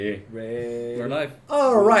We're live.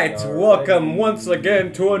 Alright, welcome once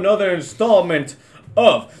again to another installment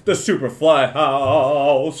of the Superfly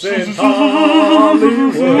House in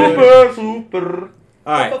Hollywood. Super.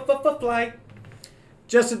 Alright,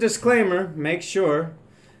 just a disclaimer, make sure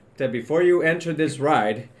that before you enter this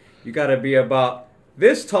ride, you gotta be about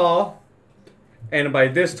this tall, and by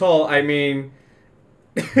this tall, I mean...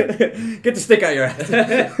 Get the stick out your ass.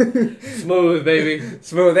 Smooth, baby.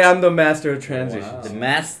 Smooth, I'm the master of transitions. Wow. The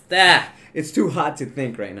master. It's too hot to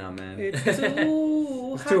think right now, man. It's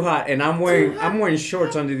too It's too hot, and I'm wearing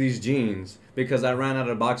shorts under these jeans because I ran out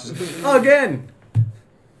of boxes again.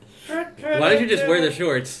 Why don't you just wear the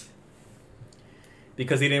shorts?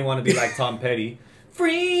 Because he didn't want to be like Tom Petty.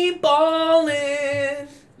 Free ballin'.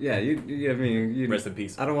 Yeah, I mean, you. Rest in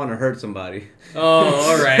peace. I don't want to hurt somebody. Oh,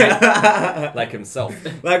 all right. Like himself.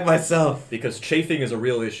 Like myself. Because chafing is a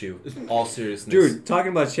real issue. All seriousness. Dude,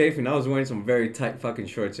 talking about chafing, I was wearing some very tight fucking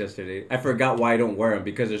shorts yesterday. I forgot why I don't wear them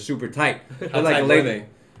because they're super tight. They're How like tight a were lady. they?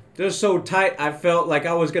 They're so tight, I felt like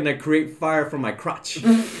I was gonna create fire from my crotch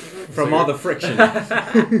from all the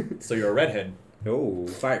friction. So you're a redhead. Oh,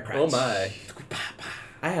 fire crotch. Oh my.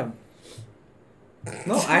 I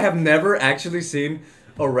have never actually seen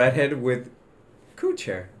a redhead with cooch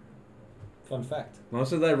hair. Fun fact.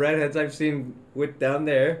 Most of the redheads I've seen with down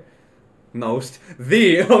there,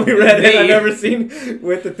 the only redhead I've ever seen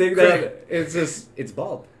with the thing that it's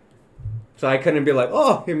bald. So I couldn't be like,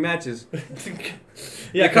 oh, it matches.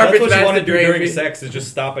 Yeah, The carpet that's what you matches want to the do during gravy. sex is just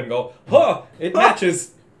stop and go, huh, it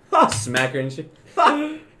matches. Smack her and shit.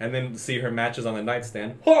 And then see her matches on the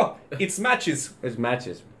nightstand. Huh, it's matches. It's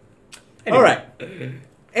matches. Anyway. All right.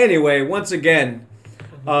 Anyway, once again,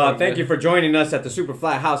 thank you for joining us at the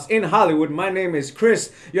Superfly House in Hollywood. My name is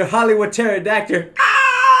Chris, your Hollywood pterodactyl.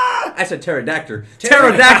 Ah! I said pterodactyl.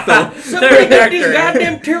 Pterodactyl. Somebody get these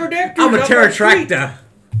goddamn pterodactyls. I'm a off my street. pterotractor.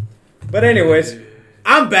 But anyways,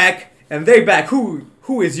 I'm back and they back. Who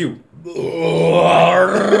is you?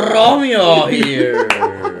 Romeo here.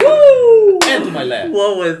 Woo! And to my left.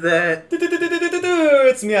 What was that?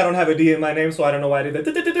 It's me. I don't have a D in my name, so I don't know why I did that.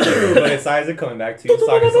 But it's Isaac coming back to you,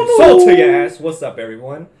 talking some soul to your ass. What's up,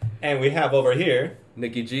 everyone? And we have over here.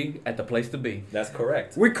 Nikki G at the place to be. That's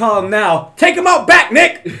correct. We call him now. Take him out back,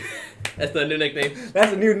 Nick. That's the new nickname.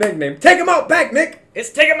 That's a new nickname. Take him out back, Nick. It's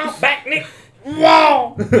take him out back, Nick.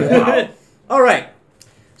 Wow. Wow. All right.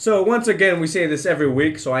 So once again, we say this every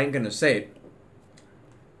week, so I ain't gonna say it.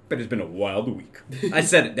 But it's been a wild week. I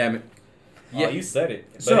said it, damn it. Yeah, you said it.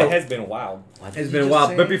 But So- it has been wild. It's been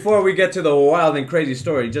wild. But before we get to the wild and crazy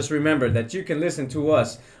story, just remember that you can listen to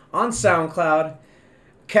us on SoundCloud,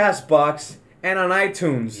 Castbox, and on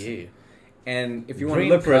iTunes. Yeah. And if you want to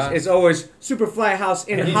look for us, Dreamcast. it's always Superfly House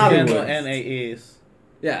in He's Hollywood. NAEs.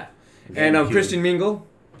 Yeah. And Very Christian Mingle,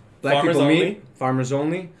 Black Farmers People Only. Meet, Farmers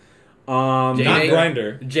Only. Not J-Day.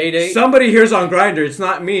 Grinder. J-Day. Somebody here's on Grinder. It's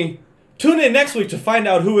not me. Tune in next week to find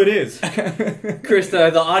out who it is.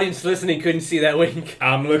 Krista, the audience listening couldn't see that wink.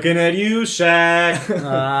 I'm looking at you, Shaq.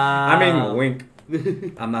 I mean, wink.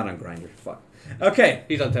 I'm not on Grinder. Fuck. Okay.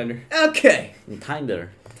 He's on Tinder. Okay.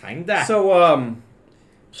 Kinder. Kinda. So,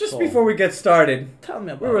 just before we get started, Tell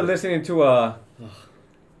me about we were it. listening to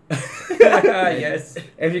Yes.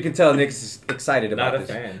 if you can tell, Nick's excited Not about a this.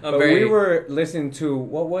 fan. I'm But very- we were listening to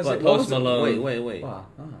what was What, it? Post What was it? Malone. Wait. Wow.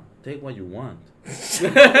 Take what you want.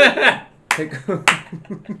 Take-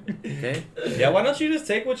 Okay? Yeah, why don't you just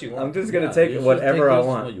take what you I'm want? just gonna Yeah, take you should whatever take I what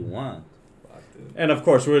want. you want. And of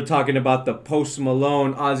course, we were talking about the Post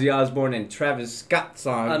Malone, Ozzy Osbourne, and Travis Scott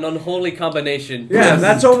song. An unholy combination. Yeah,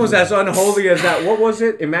 that's almost as unholy as that. What was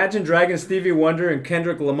it? Imagine Dragons, Stevie Wonder, and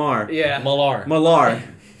Kendrick Lamar. Yeah. Malar. Malar.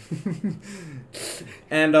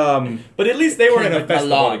 And But at least they were in a Kendrick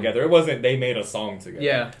festival Lamar. together. It wasn't they made a song together.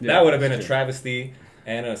 Yeah. That would have been a that's true. travesty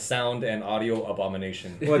and a sound and audio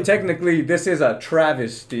abomination. well, technically, this is a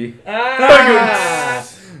travesty. Ah!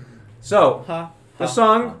 So Ha, the ha,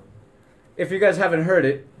 song, if you guys haven't heard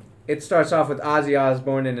it, it starts off with Ozzy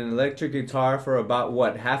Osbourne and an electric guitar for about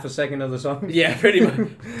what, half a second of the song. Yeah, pretty much. I'd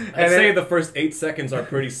And say then- the first 8 seconds are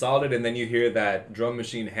pretty solid, and then you hear that drum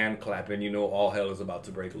machine hand clap, and you know all hell is about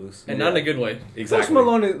to break loose. And not in a good way. Exactly. Post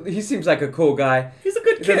Malone, he seems like a cool guy. He's a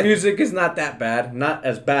good The kid. music is not that bad, not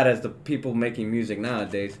as bad as the people making music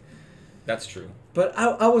nowadays. That's true. But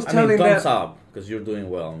I was I telling mean, thumbs that up, because you're doing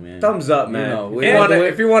well, man. thumbs up, man. You know, if, we you all wanna, do it.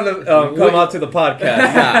 if you want to come out to the podcast,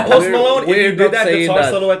 Yeah, Post we're- Malone, if we're you not did that saying guitar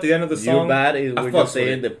that solo at the end of the You're song, bad. I We're fucks just with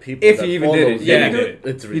saying it. the people If that he even follow did it. Yeah, he did it.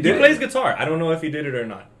 It's He He did. plays ridiculous. guitar. I don't know if he did it or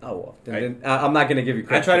not. oh well, then I'm not gonna give you I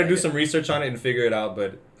credit. tried to for do that some research on it and figure it out,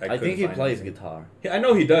 but I I couldn't think he find plays anything. guitar. Yeah, I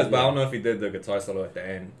know he does, but I don't know if he did the guitar solo at the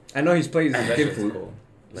end. yet. I know he's played That the shit's flute. cool.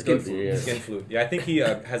 Like Skin a- flute. yeah. Skin flute. Yeah, I think he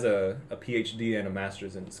has a PhD and a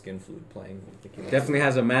master's in skin flute playing. I think he likes Definitely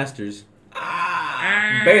has a master's.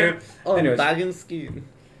 Better. Oh, Anyways. tagging skin.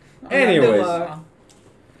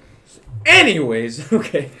 Anyways,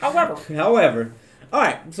 okay. However, All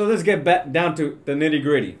right. So let's get back down to the nitty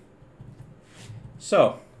gritty.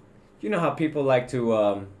 So, you know how people like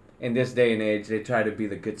to, in this day and age, they try to be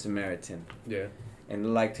the good Samaritan Yeah.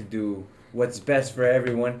 and like to do what's best for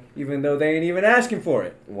everyone, even though they ain't even asking for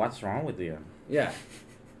it. What's wrong with you? Yeah.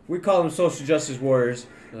 We call them social justice warriors.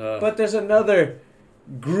 Uh, But there's another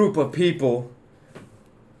group of people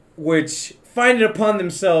which find it upon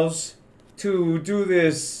themselves to do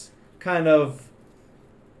this kind of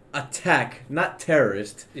attack, not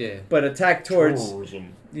terrorist, yeah. but attack towards,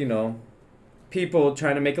 you know, people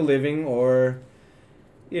trying to make a living or,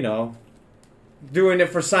 you know, doing it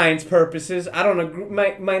for science purposes. I don't agree,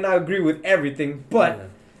 might not agree with everything, but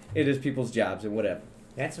it is people's jobs and whatever.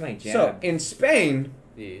 that's my job. So in Spain,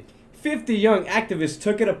 Yeah. 50 young activists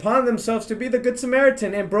took it upon themselves to be the Good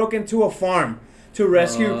Samaritan and broke into a farm to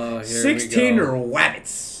rescue Oh, here we 16 go.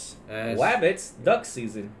 rabbits. Wabbits, duck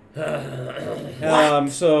season.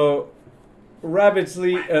 So rabbits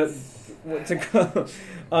what's it called?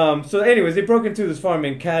 So anyways, they broke into this farm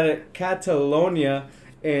in Catalonia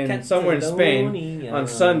in somewhere in Spain on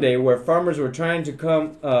Sunday, where farmers were trying to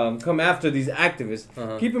come after these activists.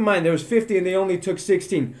 Uh-huh. Keep in mind, there was 50 and they only took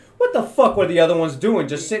 16. What the fuck were the other ones doing?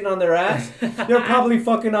 Just sitting on their ass? They're probably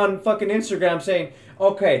fucking on fucking Instagram saying,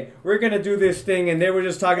 okay, we're going to do this thing. And they were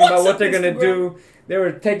just talking about what they're going to do. They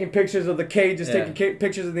were taking pictures of the cages, taking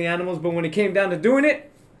pictures of the animals. But when it came down to doing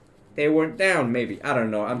it, they weren't down, maybe. I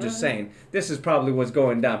don't know. I'm just saying. This is probably what's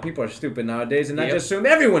going down. People are stupid nowadays. And I just assume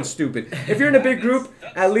everyone's stupid. If you're in a big group,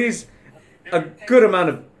 at least a good amount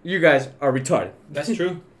of you guys are retarded. That's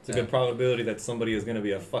true. It's a good probability that somebody is going to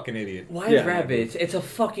be a fucking idiot. Why Yeah. rabbits? It's a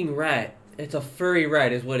fucking rat. It's a furry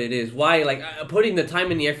rat is what it is. Why, like, putting the time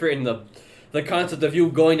and the effort and the concept of you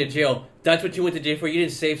going to jail. That's what you went to jail for. You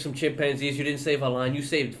didn't save some chimpanzees. You didn't save a lion. You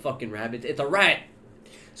saved fucking rabbits. It's a rat.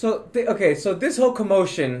 So, so this whole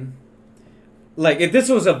commotion, like, if this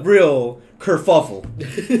was a real kerfuffle.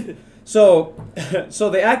 so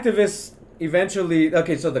the activists eventually,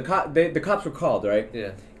 so the cops were called, right?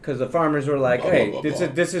 Yeah. Because the farmers were like, hey,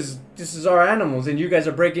 this is our animals, and you guys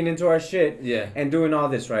are breaking into our shit Yeah. and doing all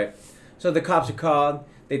this, right? So the cops are called,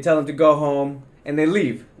 they tell them to go home, and they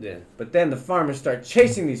leave. Yeah. But then the farmers start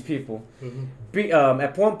chasing these people.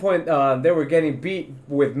 At one point, they were getting beat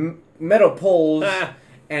with metal poles,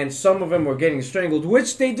 and some of them were getting strangled,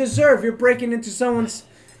 which they deserve. You're breaking into someone's...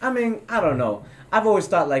 I mean, I don't know. I've always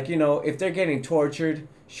thought, like, you know, if they're getting tortured,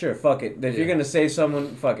 sure, fuck it. If you're going to save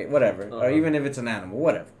someone, fuck it, whatever. Or even if it's an animal,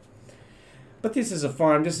 whatever. But this is a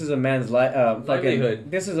farm. This is a man's livelihood.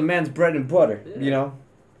 This is a man's bread and butter, Yeah. you know?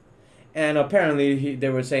 And apparently, they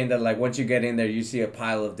were saying that, like, once you get in there, you see a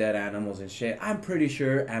pile of dead animals and shit. I'm pretty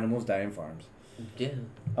sure animals die in farms. Yeah.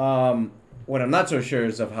 What I'm not so sure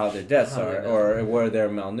is of how their deaths How are, they or where they're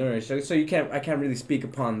malnourished. So I can't really speak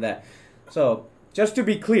upon that. So just to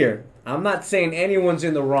be clear, I'm not saying anyone's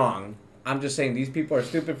in the wrong. I'm just saying these people are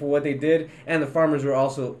stupid for what they did, and the farmers were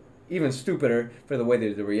also even stupider for the way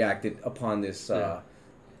that they reacted upon this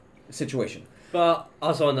situation. But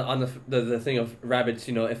also on the thing of rabbits,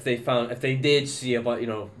 you know, if they did see a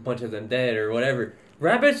bunch of them dead or whatever,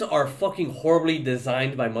 rabbits are fucking horribly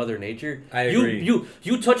designed by Mother Nature. I agree.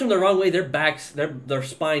 You touch them the wrong way, their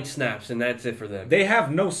spine snaps, and that's it for them. They have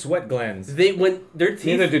no sweat glands. When their teeth,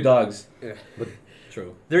 Neither do dogs.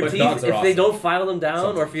 True. their But teeth, dogs if are they awesome. don't file them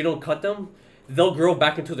down or if you don't cut them, they'll grow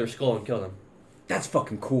back into their skull and kill them. That's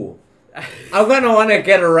fucking cool. I'm gonna want to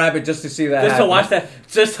get a rabbit just to see that. Just to happen.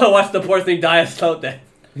 just to watch the poor thing die a slow death.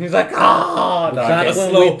 He's like, ah. No, That's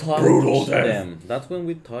okay. when we touch brutal death. them. That's when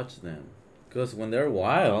we touch them. Because when they're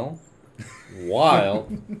wild,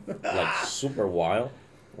 like super wild,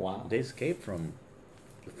 Wow. they escape from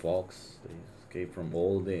the fox. They escape from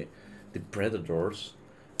all the predators,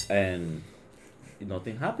 and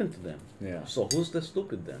nothing happened to them. Yeah, So who's the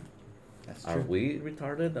stupid then? that's Are true. we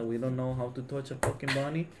retarded that we don't know how to touch a fucking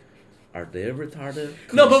bunny? Are they retarded?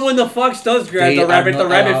 No, but when the fox does grab They the are rabbit, the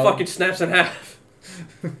not rabbit allowed- fucking snaps in half.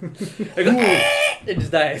 It goes, it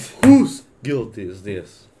just dies. Whose guilty is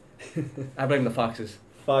this? I blame the foxes.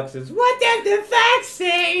 Foxes. What does the fox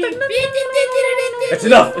say? That's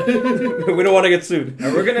enough. We don't want to get sued.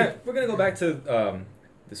 We're gonna go back to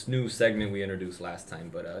this new segment we introduced last time,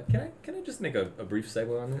 but can I just make a brief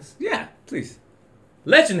segue on this? Yeah, please.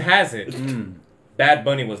 Legend has it, Bad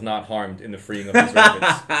Bunny was not harmed in the freeing of these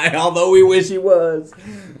rabbits. Although we wish he was.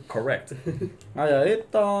 Correct. All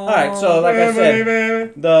right, so like I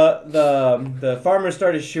said, the farmer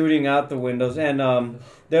started shooting out the windows, and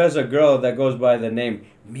there's a girl that goes by the name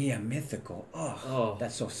Mia Mythical. Oh,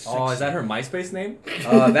 that's so sexy. Oh, is that her MySpace name?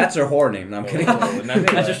 That's her whore name. No, I'm kidding.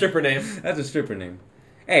 That's a stripper name. That's a stripper name.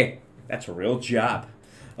 Hey, that's a real job.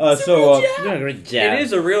 You're doing a great job. It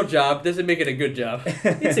is a real job. Doesn't make it a good job.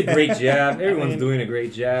 It's a great job. Everyone's doing a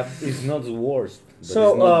great job. It's not the worst, but So,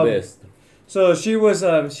 it's not best. So she was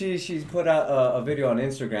she put out a video on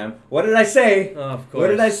Instagram. What did I say? Oh, of course. What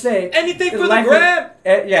did I say? Anything for the Life gram!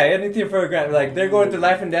 yeah, anything for a gram. Like, they're going through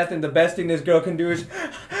life and death, and the best thing this girl can do is,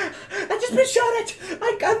 I just been shot at.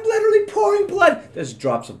 I'm literally pouring blood. There's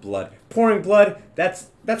drops of blood. Pouring blood, that's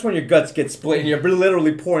when your guts get split, and you're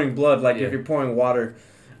literally pouring blood, like if you're pouring water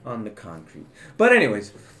on the concrete. But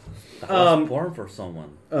anyways. Porn for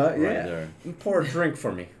someone. Yeah. There. Pour a drink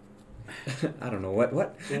for me. I don't know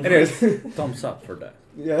what. Anyways. Thumbs up for that.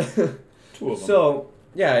 Yeah. 2 of them. So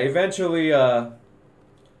yeah, eventually,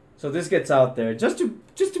 so this gets out there just to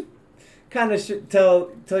kind of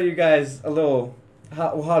tell you guys a little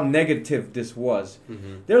how negative this was.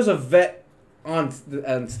 Mm-hmm. There was a vet on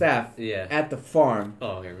staff Yeah. at the farm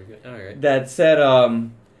Oh, here we go. All right. that said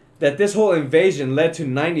that this whole invasion led to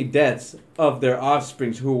 90 deaths of their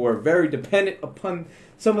offsprings who were very dependent upon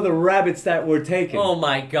some of the rabbits that were taken. Oh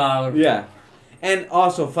my God. Yeah. And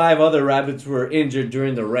also 5 other rabbits were injured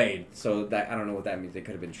during the raid. So that I don't know what that means. They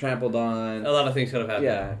could have been trampled on. A lot of things could have happened.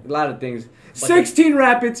 Yeah, a lot of things. 16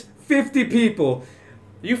 rabbits, 50 people.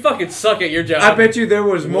 You fucking suck at your job. I bet you there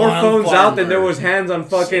was more One phones out than farmer. there was hands on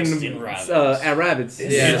fucking 16 rabbits. at rabbits.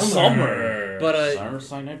 Yeah. Summer. But, Summer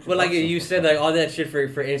cyanide But like production you for said, that. like all that shit for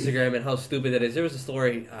Instagram and how stupid that is. There was a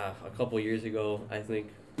story a couple years ago, I think,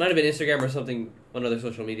 might have been Instagram or something, one other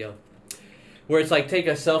social media, where it's like take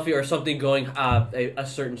a selfie or something going a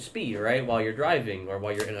certain speed, right, while you're driving or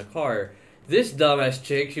while you're in a car. This dumbass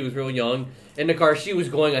chick, she was real young in the car. She was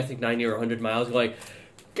going, I think, 90 or 100 miles, going,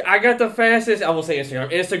 I got the fastest. I will say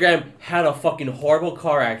Instagram. Instagram had a fucking horrible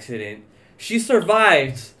car accident. She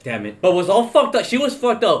survived, Damn it. but was all fucked up. She was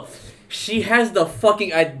fucked up. She has the fucking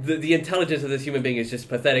the intelligence of this human being is just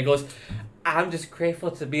pathetic. Goes, I'm just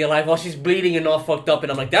grateful to be alive while she's bleeding and all fucked up.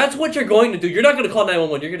 And I'm like, that's what you're going to do. You're not going to call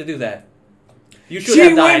 911. You're going to do that. You should She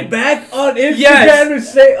have went died. back on Instagram Yes. to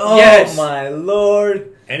say, "Oh Yes. my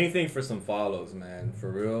lord." Anything for some follows, man. For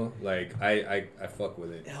real. Like, I fuck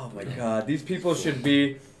with it. Oh my god, these people should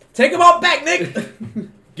be take them out back, Nick.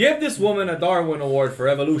 Give this woman a Darwin Award for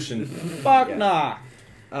evolution. Fuck Yeah. nah.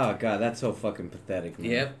 Oh god, that's so fucking pathetic,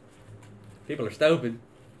 man. Yep. People are stupid.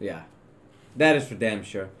 Yeah. That is for damn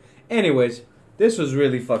sure. Anyways, this was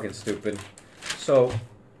really fucking stupid. So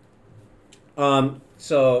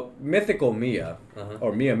Mythical Mia, Uh-huh.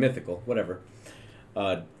 or Mia Mythical, whatever.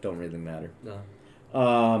 Don't really matter.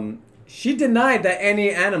 No. She denied that any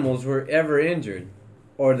animals were ever injured,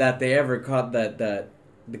 or that they ever caught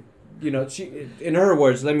she, in her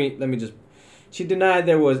words, let me just, she denied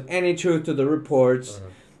there was any truth to the reports Uh-huh.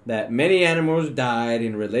 that many animals died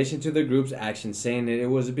in relation to the group's actions, saying that it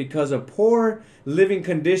was because of poor living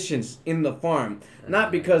conditions in the farm,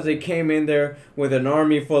 not because they came in there with an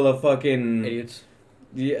army full of fucking Idiots.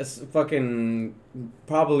 yes, fucking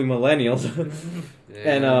probably millennials.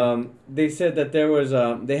 Yeah. And they said that there was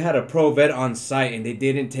they had a pro vet on site and they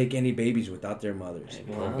didn't take any babies without their mothers.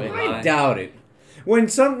 Wow. I doubt it. When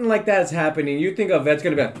something like that's happening, you think a vet's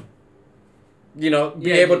gonna be like, be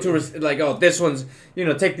Yeah, able you- to like, oh, this one's,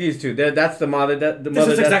 take these two. That's the mother. That the This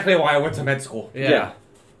mother. is that's- exactly why I went to med school. Yeah.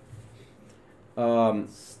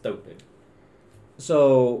 Stupid.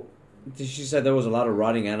 So she said there was a lot of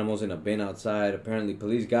rotting animals in a bin outside. Apparently,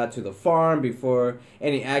 police got to the farm before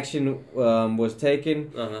any action was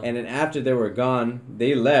taken, Uh-huh. and then after they were gone,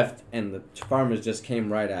 they left, and the farmers just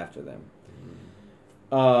came right after them.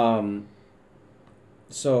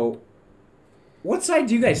 So, what side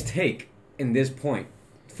do you guys take in this point?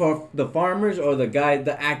 For the farmers or the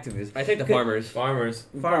activists? I take the farmers. Farmers.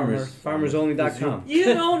 Farmersonly.com. You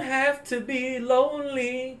don't have to be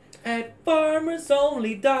lonely at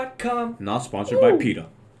farmersonly.com. Not sponsored by PETA.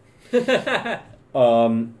 yeah,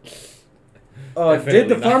 Did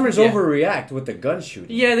the not. farmers Yeah. overreact with the gun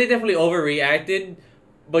shooting? they definitely overreacted,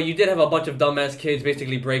 but you did have a bunch of dumbass kids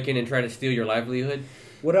basically break in and try to steal your livelihood.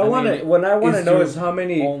 What I want to it's know your is how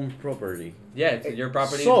many. Own property. Yeah, it's your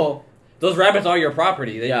property. So those rabbits are your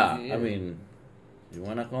property. Yeah, I mean, you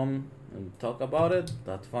wanna come and talk about it?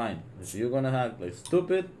 That's fine. If you're gonna act like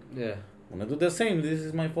stupid, yeah, I'm gonna do the same. This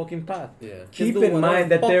is my fucking path. yeah. keep do in whatever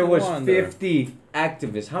mind that there fuck you was want there. 50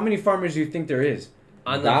 activists. How many farmers do you think there is?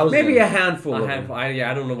 On Thousands. Maybe a handful. a of handful. them.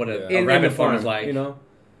 I don't know what Yeah. a In rabbit the farm is like. You know.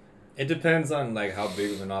 It depends on like how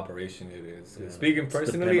big of an operation it is. Yeah. Speaking It's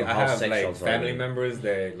personally, depend on I how have sexual like it's family already. members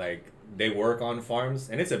that like they work on farms,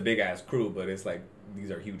 and it's a big ass crew, but it's like these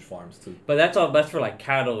are huge farms too. But that's all. That's for like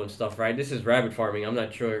cattle and stuff, right? This is rabbit farming. I'm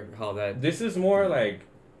not sure how that. This is more like,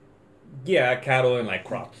 yeah, cattle and like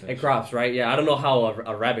crops. And crops, right? Yeah, I don't know how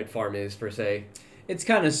a rabbit farm is per se. It's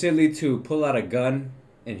kind of silly to pull out a gun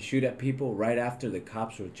and shoot at people right after the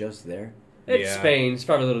cops were just there. It's Yeah. Spain. It's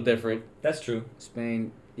probably a little different. That's true.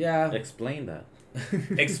 Spain, yeah. Explain that.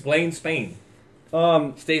 Explain Spain.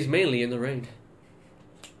 Stays mainly in the rain.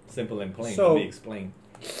 Simple and plain. So- Let me explain.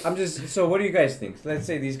 I'm just. So, what do you guys think? Let's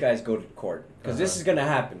say these guys go to court because this Uh-huh. is gonna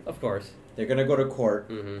happen. Of course. They're gonna go to court.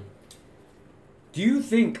 Mm-hmm. Do you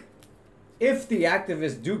think, if the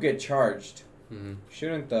activists do get charged, Mm-hmm.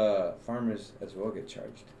 shouldn't the farmers as well get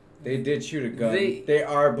charged? They did shoot a gun. They- They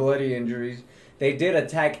are bloody injuries. They did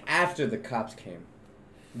attack after the cops came.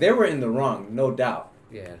 They were in the wrong, no doubt.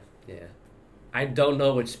 Yeah, yeah. I don't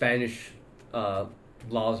know what Spanish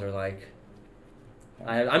laws are like.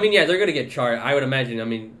 I mean, yeah, they're gonna get charged. I would imagine. I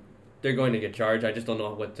mean, they're going to get charged. I just don't know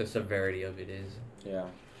what the severity of it is. Yeah.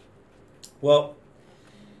 Well,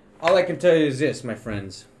 all I can tell you is this, my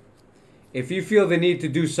friends. If you feel the need to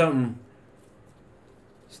do something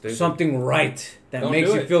right that Don't makes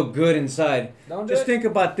do you it. feel good inside, Don't just think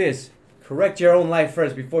about this. Correct your own life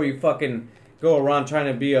first before you fucking go around trying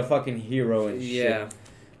to be a fucking hero and shit. Yeah.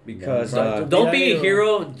 Because Right. Don't be be a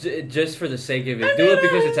hero just for the sake of it. Do it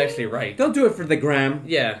because it's actually right. don't do it for the gram.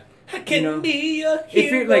 Yeah. I can You know, be a if you're,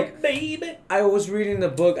 hero, like- baby. I was reading the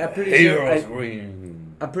book. I'm pretty sure.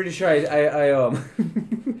 I'm pretty sure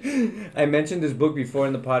I mentioned this book before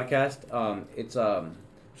in the podcast. It's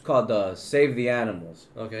called Save the Animals.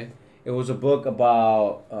 Okay. It was a book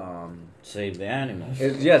about Save the animals.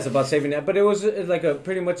 it's about saving that, but it's like a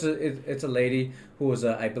pretty much it's a lady who was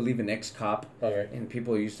I believe an ex-cop, Okay. and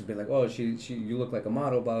people used to be like, oh, she you look like a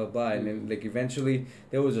model, blah blah blah, and then like eventually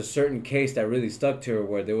there was a certain case that really stuck to her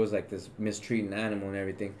where there was like this mistreating animal and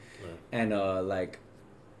everything, and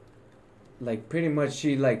like pretty much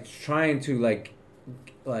she like trying to like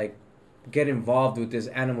get involved with this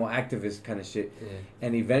animal activist kind of shit, Yeah.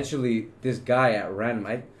 and eventually this guy at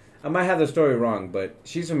random I might have the story wrong, but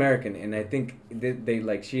she's American, and I think they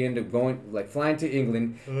like she ended up going like flying to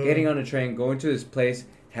England, getting on a train, going to this place,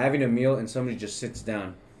 having a meal, and somebody just sits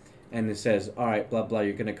down, and it says, "All right, blah blah,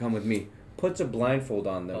 you're gonna come with me." Puts a blindfold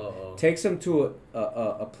on them, Uh-oh. takes them to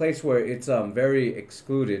a place where it's very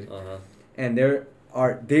excluded, Uh-huh. and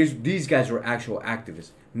these guys were actual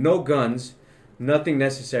activists, no guns, nothing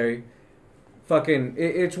necessary. Fucking,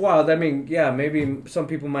 it's wild. I mean, yeah, maybe some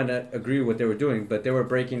people might not agree with what they were doing, but they were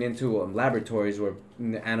breaking into laboratories where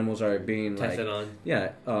the animals are being Tested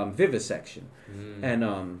on. vivisection, Mm.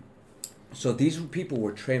 and so these people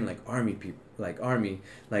were trained like army people,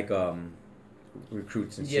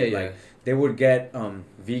 recruits and shit. Yeah, yeah. Like they would get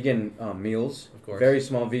vegan meals, Of course. very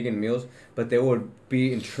small vegan meals, but they would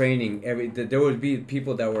be in training. There would be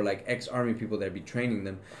people that were like ex-army people that would be training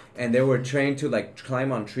them, and they were trained to like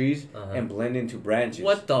climb on trees Uh-huh. and blend into branches.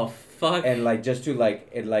 What the fuck? And like just to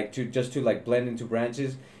blend into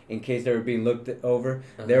branches in case they were being looked over.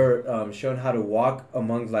 Uh-huh. They were shown how to walk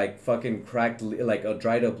among like fucking cracked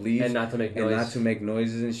dried up leaves and not to make noise. and not to make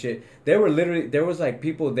noises and shit. There was like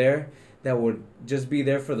people there that would just be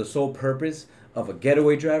there for the sole purpose of a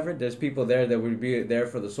getaway driver. There's people there that would be there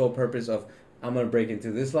for the sole purpose of I'm gonna break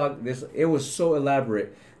into this lock. It was so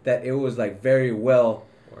elaborate that it was like very well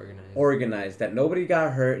organized that nobody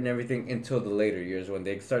got hurt and everything until the later years when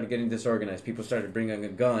they started getting disorganized. People started bringing a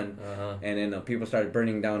gun, Uh-huh. and then people started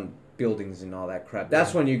burning down buildings and all that crap.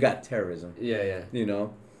 That's when you got terrorism, Yeah, yeah. you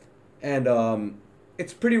know, and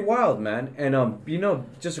it's pretty wild, man. And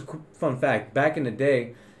just a quick fun fact: back in the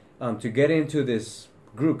day, to get into this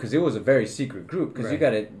group, because it was a very secret group, because you Right.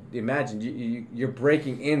 gotta imagine you're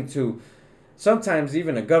breaking into sometimes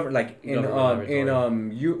even a government like in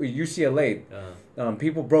UCLA.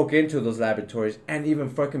 People broke into those laboratories and even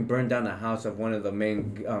fucking burned down the house of one of the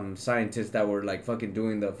main scientists that were like fucking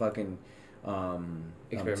doing the fucking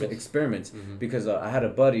experiments. Mhm. Because I had a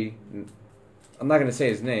buddy, I'm not gonna say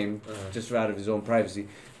his name, just out of his own privacy,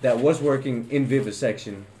 that was working in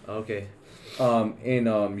vivisection Okay. in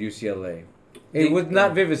UCLA. It was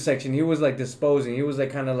not vivisection. He was like disposing. He was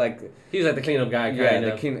like kind of like He was like the cleanup guy. yeah, Kind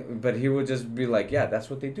the of. king. But he would just be like, yeah, that's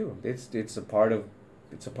what they do. It's a part of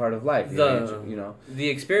life. You know. The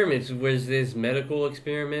experiments, was this medical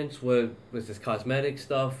experiments? Was this cosmetic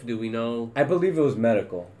stuff? Do we know? I believe it was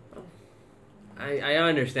medical. I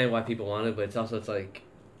understand why people want it, but it's like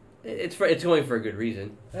It's going for a good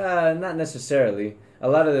reason. Not necessarily. A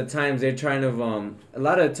lot of the times they're trying to a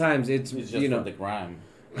lot of the times it's It's just you know for the grime.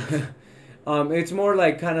 it's more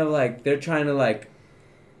like kind of like they're trying to like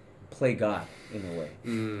play God in a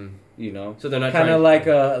way. You know, So they're not kind of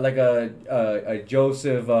trying- like a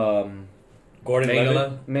Joseph Gordon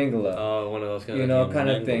Mengele? Mengele. Oh, one of those kind You of know, Mengele. kind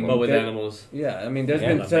of thing. but with There- animals. Yeah, I mean, there's Yeah,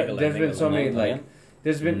 been Mengele, there's been so many like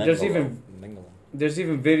there's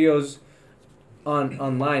even videos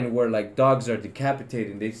online where like dogs are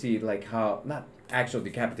decapitated. And they see like how not actual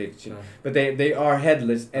decapitated shit, but they are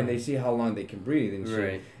headless and they see how long they can breathe and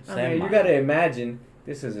shit. Right. I mean, you gotta imagine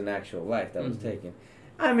this is an actual life that was taken.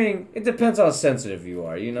 I mean, it depends how sensitive you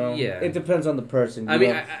are, you know? Yeah. It depends on the person. I you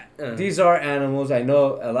mean, know? These are animals. I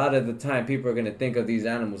know a lot of the time people are going to think of these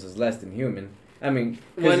animals as less than human. I mean,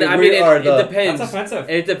 well, we I mean, are it the... depends. That's offensive.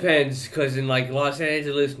 It depends, because in like Los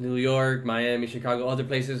Angeles, New York, Miami, Chicago, other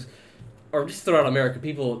places, or just throughout America,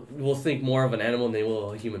 people will think more of an animal than they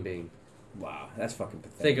will a human being. Wow, that's fucking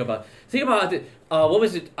pathetic. Think about it. What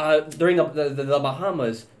was it during the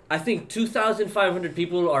Bahamas? I think 2,500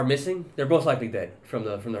 people are missing. They're most likely dead from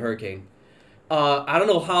the hurricane. I don't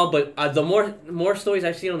know how, but the more stories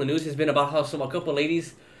I've seen on the news has been about how a couple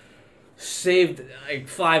ladies saved like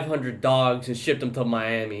 500 dogs and shipped them to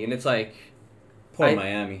Miami, and it's like, Poor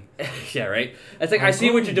Miami. yeah, right. It's like I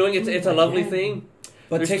see what you're doing. It's a lovely thing.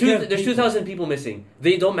 But There's 2,000 people missing.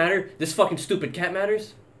 They don't matter. This fucking stupid cat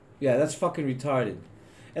matters. Yeah, that's fucking retarded.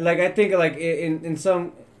 And like I think like in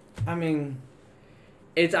some, I mean,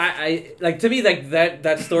 It's I like to me like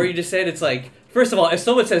that story you just said. It's like, first of all, if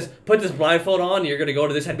someone says put this blindfold on, you're gonna go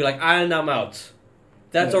to this and be like, I'm out.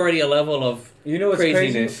 That's Yeah. already a level of you know what's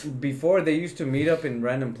craziness. crazy? Before they used to meet up in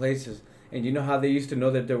random places, and you know how they used to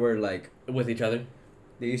know that they were like with each other.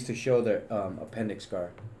 they used to show their appendix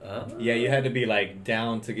scar. Yeah, you had to be like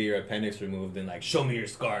down to get your appendix removed and like show me your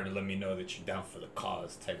scar to let me know that you're down for the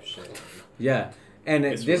cause type shit. Yeah, and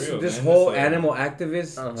It's this real, man. whole It's like- animal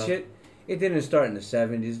activist Uh-huh. shit, it didn't start in the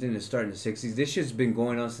 70s, didn't start in the 60s. This shit's been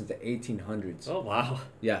going on since the 1800s. Oh wow.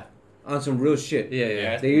 Yeah, on some real shit. Yeah,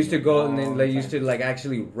 yeah. They used to go and then Long they time. used to like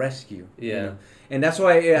actually rescue. Yeah. You know? And that's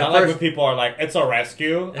why at Not like first, when people are like, it's a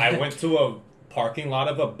rescue. I went to a parking lot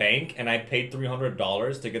of a bank and I paid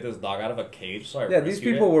 $300 to get this dog out of a cage. So I yeah, these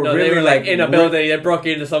rescued people it. were No, really they were like in a re- building. They broke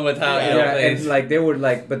into someone's house. Yeah, Yeah, place. and like they were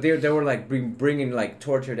like, but they were like bringing like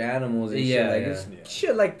tortured animals and Yeah, shit, like yeah. it's Yeah.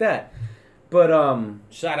 shit like that. But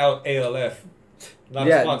Shout out ALF. Not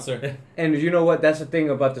Yeah. a sponsor. and you know what? That's the thing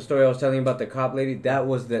about the story I was telling you about the cop lady. That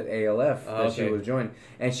was the ALF Oh, that she okay. was joining,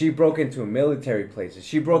 and she broke into military places.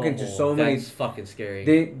 She broke into so many. That's fucking scary.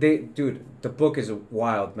 Dude, the book is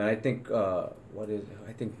wild, man. I think what is?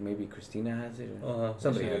 I think maybe Christina has it. Or Uh-huh.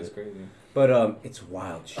 somebody Shit has is it. crazy. But it's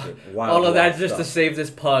wild shit. Wild. All of wild that's just to stuff. save this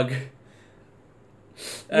pug.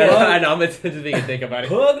 Yeah. I know. I'm just thinking think about it.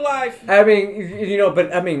 Pug life. I mean, you know,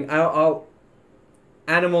 but I mean, I'll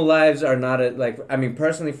animal lives are not a like. I mean,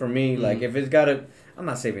 personally for me, like Mhm. if it's got to, I'm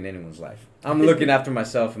not saving anyone's life. I'm looking after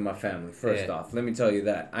myself and my family first Yeah. off. Let me tell you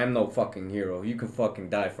that I'm no fucking hero. You can fucking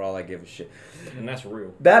die for all I give a shit. And that's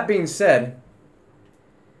real. That being said,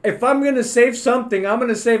 if I'm gonna save something, I'm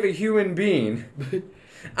gonna save a human being.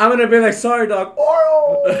 I'm gonna be like, sorry, dog.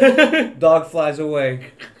 Oh! Dog flies away,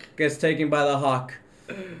 gets taken by the hawk.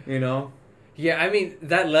 You know. Yeah, I mean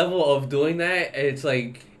that level of doing that, it's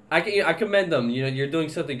like I commend them. You know, you're doing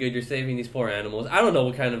something good. You're saving these poor animals. I don't know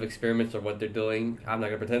what kind of experiments or what they're doing. I'm not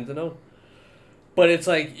gonna pretend to know. But it's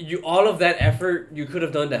like all of that effort you could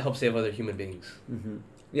have done to help save other human beings. Mm-hmm.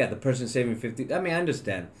 Yeah, the person saving 50. I mean, I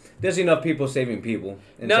understand. There's enough people saving people.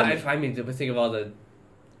 and No, some- I mean, but think of all the.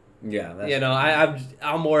 yeah, that's, You know,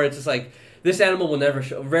 I'm more. It's just like this animal will never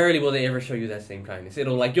show. Rarely will they ever show you that same kindness.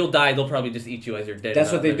 It'll like you'll die. They'll probably just eat you as you're dead. that's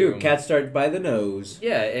in what the they do. living room. Cats start by the nose.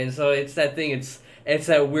 Yeah, and so it's that thing. It's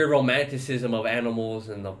that weird romanticism of animals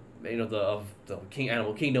and the of the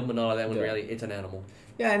animal kingdom and all of that. When Yeah. really it's an animal.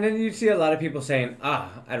 Yeah, and then you see a lot of people saying,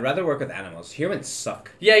 I'd rather work with animals. Humans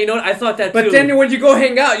suck. Yeah, you know what? I thought that too. But then when you go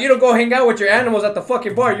hang out, you don't go hang out with your animals at the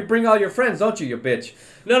fucking bar. You bring all your friends, don't you, you bitch?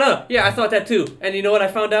 No. Yeah, I thought that too. And you know what I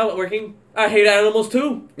found out working? I hate animals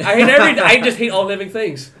too. I hate I just hate all living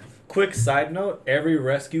things. Quick side note, every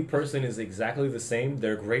rescue person is exactly the same.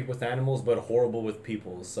 They're great with animals, but horrible with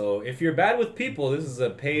people. So if you're bad with people, this is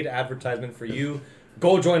a paid advertisement for you.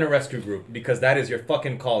 Go join a rescue group, because that is your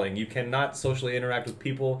fucking calling. You cannot socially interact with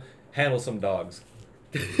people. Handle some dogs.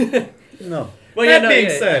 No. Well, That being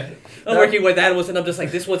said, I'm working with animals and I'm just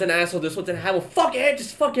like, this one's an asshole, this one's an animal. Fuck it,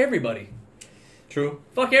 just fuck everybody. true.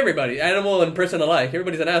 Fuck everybody. Animal and person alike.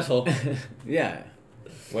 Everybody's an asshole. Yeah.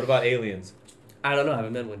 What about aliens? I don't know, I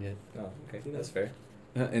haven't met one yet. Oh, okay, that's fair.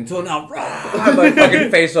 Until now, my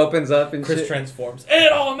fucking face opens up and Chris shit. transforms.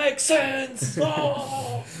 It all makes sense.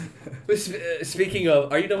 Oh. Speaking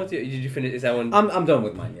of, are you done with it? Did you finish? Is that one? I'm done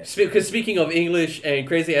with mine, yes. Because speaking of English and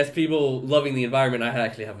crazy ass people loving the environment, I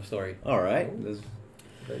actually have a story. All right.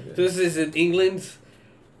 So this is in England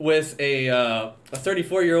with a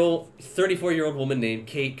 34-year-old woman named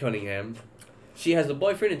Kate Cunningham. She has a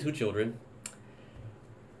boyfriend and 2 children,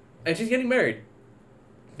 and she's getting married,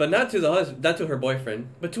 but not to her boyfriend,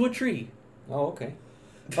 but to a tree. Oh, okay.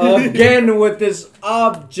 Again with this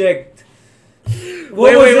object.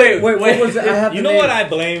 Wait, What was it? I have You the know name. what I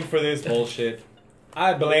blame for this bullshit?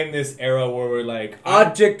 I blame this era where we're like,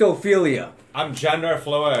 Objectophilia. I'm gender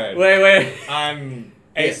fluid. Wait. I'm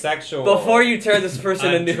asexual. Before you turn this person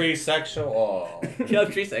I'm into trisexual. Oh. yeah,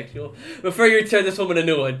 trisexual. Before you turn this woman a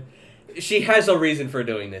new one, she has a reason for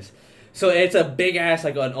doing this. So it's a big ass,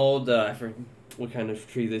 like an old, I forget what kind of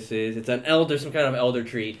tree this is. It's an elder, some kind of elder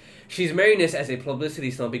tree. She's marrying this as a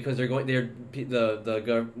publicity stunt because the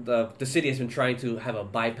city has been trying to have a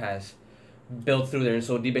bypass built through there, and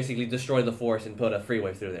so they basically destroy the forest and put a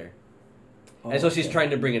freeway through there. And so she's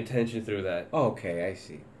trying to bring attention through that. Okay, I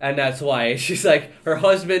see. And that's why she's like, her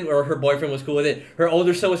husband or her boyfriend was cool with it. Her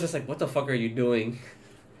older son was just like, what the fuck are you doing?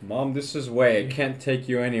 Mom, this is way. I can't take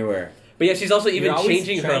you anywhere. But yeah, she's also even You're always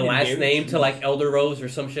changing her trying to last give name to truth. like Elder Rose or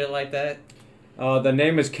some shit like that. The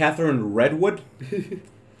name is Catherine Redwood.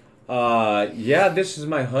 Yeah, this is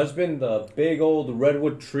my husband, the big old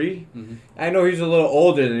redwood tree. Mm-hmm. I know he's a little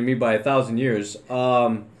older than me by 1,000 years.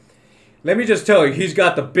 Let me just tell you, he's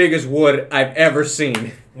got the biggest wood I've ever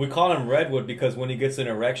seen. We call him Redwood because when he gets an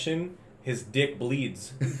erection, his dick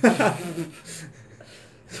bleeds.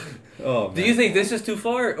 Oh, Do you think this is too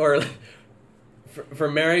far, or for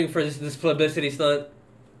marrying for this publicity stunt?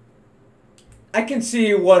 I can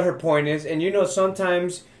see what her point is, and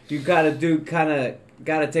sometimes you gotta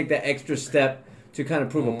take that extra step to kind of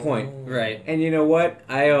prove a point. Right. And you know what?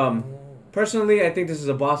 Personally, I think this is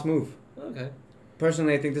a boss move. Okay.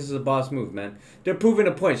 Personally, I think this is a boss move, man. They're proving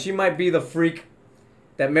a point. She might be the freak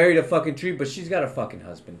that married a fucking tree, but she's got a fucking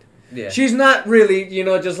husband. Yeah. She's not really,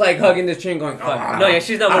 just like hugging this tree and going, No, yeah,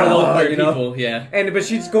 she's not one of those weird people. Yeah. But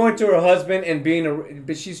she's going to her husband and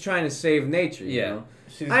but she's trying to save nature. You Yeah. know?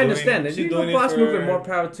 She's I understand. She's If you're doing a it boss for- move, and more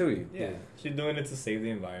power to you. Yeah, she's doing it to save the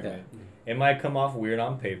environment. It might come off weird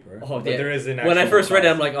on paper, Oh, but yeah. there is an When I actual first read it,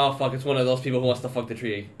 cause. I'm like, oh fuck, it's one of those people who wants to fuck the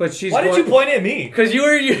tree. But she's. Why did you point at me? Because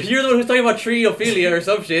you're the one who's talking about treeophilia or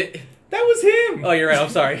some shit. That was him. Oh, you're right. I'm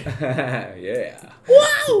sorry. Yeah.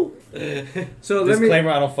 Wow. So let me.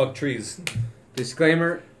 Disclaimer: I don't fuck trees.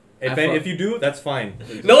 Disclaimer. If you do, that's fine.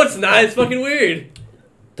 No, it's not. It's fucking weird.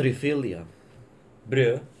 Triphilia.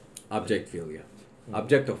 Bruh. Objectophilia.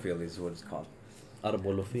 Objectophilia is what it's called.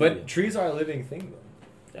 Arbolophilia. But trees are a living thing,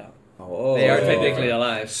 though. Oh. They are technically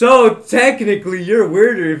alive. So technically, you're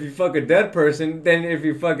weirder if you fuck a dead person than if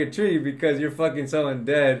you fuck a tree because you're fucking someone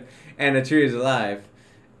dead and a tree is alive.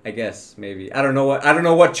 I guess maybe I don't know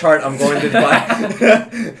what chart I'm going to by.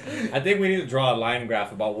 I think we need to draw a line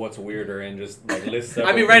graph about what's weirder and just like list.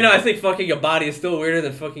 I mean, right now I think fucking a body is still weirder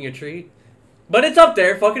than fucking a tree. But it's up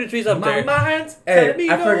there. Fucking a tree's up my there. mind's Hey, telling me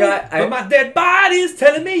I no, forgot- but my dead body's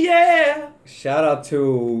telling me yeah. Shout out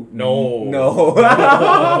to No.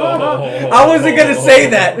 I wasn't gonna say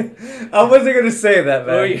that. What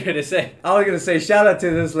were Man. you gonna say? I was gonna say shout out to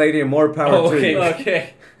this lady and more power Oh, to okay. you.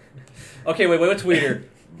 Okay. Okay, wait, what's weirder?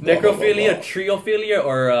 Necrophilia, treophilia,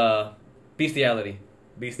 or bestiality?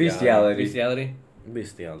 Bestiality. Bestiality?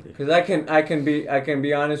 Bestiality. Because I can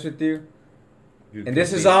be honest with you, You and this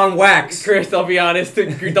can is be- on wax. Chris, don't be honest.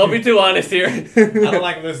 Don't be too honest here. I don't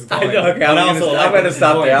like where this is going. I know. Okay, But I I'm also gonna, like I'm where gonna this is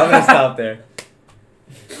stop going. there. I'm gonna stop there.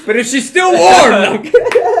 But if she's still warm,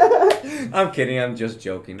 I'm kidding. I'm just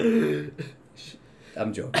joking.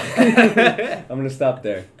 I'm joking. I'm gonna stop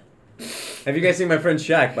there. Have you guys seen my friend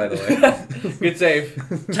Shaq, by the way? Good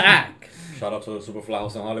save. Tack. Shout out to the Superfly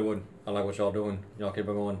House in Hollywood. I like what y'all doing. Y'all keep it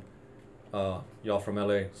going. Y'all from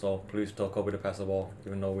LA, so please tell Kobe to pass the ball.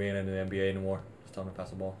 Even though we ain't in the NBA anymore, just tell him to pass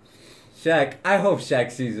the ball. Shaq, I hope Shaq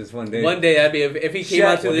sees this one day. One day, that'd be if he came Shaq,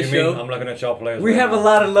 out to What do this you mean? show. I'm looking at y'all players. We right have a now.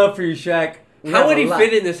 lot of love for you, Shaq. We How have would a he lot.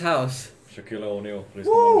 fit in this house? Shaquille O'Neal, please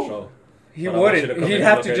Woo! come on the show. He But I want you to wouldn't. come He'd in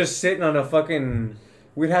have and to look at- just sit on a fucking.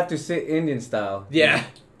 We'd have to sit Indian style. Yeah.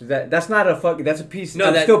 That's not a fucking. That's a PC. No,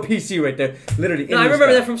 I'm that- still PC right there. Literally. No, I Indian remember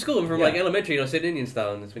style. that from school, from Yeah. like elementary. Sit Indian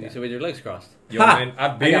style, and that's when you sit with your legs crossed. Yo, Ha! man,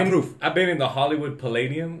 I've I got been proof. I've been in the Hollywood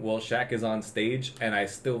Palladium while Shaq is on stage, and I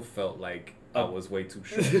still felt like I Oh. was way too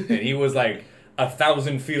short, and he was like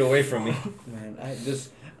 1,000 feet away from me. Man,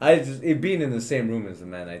 being in the same room as the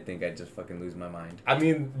man, I think I just fucking lose my mind. I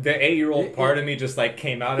mean, the 8-year-old part of me just like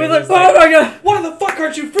came out We're and like, was like, oh my god! why the fuck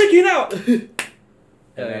aren't you freaking out? And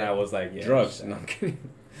then I was like, yeah. Drugs. No, I'm kidding.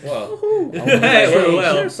 Well, Hey, we're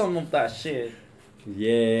well. Share some of that shit.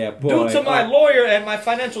 Yeah, boy. due to my Alright. lawyer and my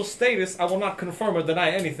financial status, I will not confirm or deny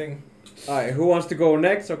anything. Alright, who wants to go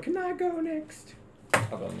next, or can I go next?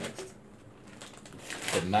 I'll go next.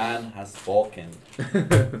 The man has spoken.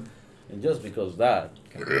 And just because that,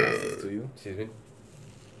 Can I pass this to you? Excuse me.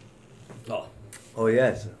 Oh, Oh,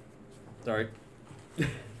 yes. sorry.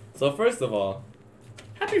 So first of all,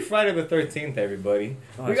 happy Friday the 13th, everybody.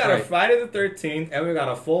 Oh, we that's got a right. Friday the 13th, and we got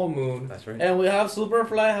a full moon. That's right. and we have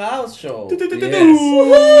Superfly House Show.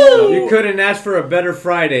 You couldn't ask for a better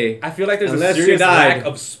Friday. I feel like there's Unless a you serious died. lack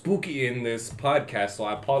of spooky in this podcast, so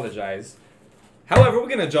I apologize. However, we're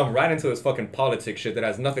gonna jump right into this fucking politics shit that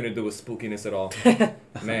has nothing to do with spookiness at all.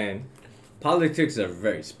 Man, Politics are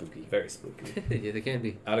very spooky. very spooky. Yeah, they can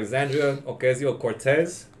be. Alexandria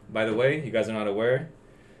Ocasio-Cortez, by the way, you guys are not aware.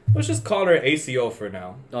 Let's just call her ACO for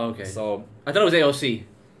now. Oh, okay. So, I thought it was AOC.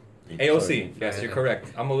 AOC, yes, you're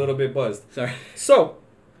correct. I'm a little bit buzzed. Sorry. So,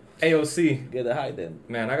 AOC, Get the high then.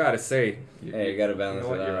 man, I gotta say, Hey, you gotta balance know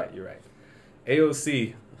what? it You're out. right, you're right.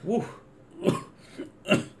 AOC, woo,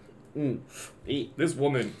 Eat. this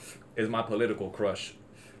woman is my political crush.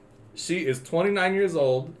 She is 29 years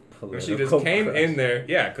old, and she just Political came crush. in there,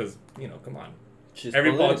 yeah, because, you know, come on. She's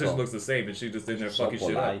Every political. politician looks the same, and she just in there So fucking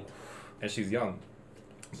shit up. polite. And she's young.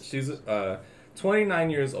 She's 29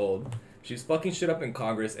 years old. She's fucking shit up in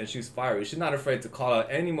Congress, and she's fiery. She's not afraid to call out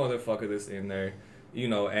any motherfucker that's in there, you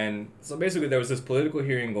know. And so basically, there was this political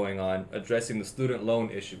hearing going on addressing the student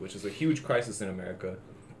loan issue, which is a huge crisis in America.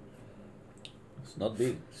 It's not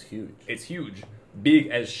big. It's huge. It's huge, big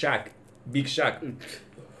as Shaq, big Shaq.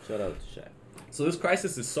 Shout out to Shaq. So this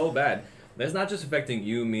crisis is so bad that it's not just affecting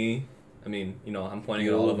you, me. I mean, you know, I'm pointing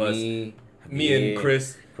at all of us. Me and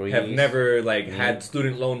Chris have never had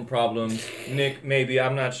student loan problems. Nick, maybe,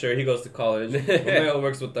 I'm not sure. He goes to college. Romeo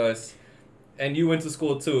works with us. And you went to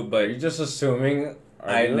school too, Are but you just assuming Are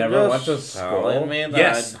I you never went to just telling school? me that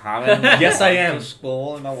Yes. I haven't Yes, I been am. to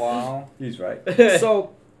school in a while. He's right.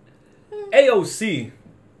 so AOC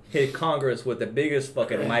hit Congress with the biggest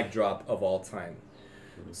fucking mic drop of all time.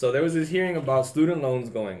 So there was this hearing about student loans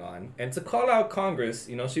going on, and to call out Congress,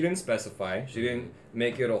 you know, she didn't specify. She didn't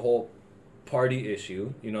make it a whole party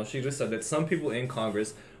issue. You know, she just said that some people in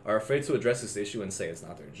Congress are afraid to address this issue and say it's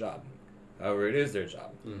not their job. However, it is their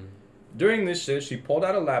job. During this shit, she pulled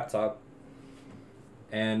out a laptop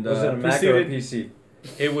and Was it a Mac or a proceeded.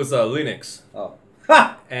 PC? It was a Linux. Oh.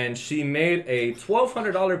 And she made a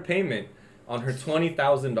 $1,200 payment on her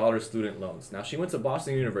 $20,000 student loans. Now, she went to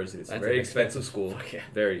Boston University. It's a That's very an expensive expensive school. fuck yeah.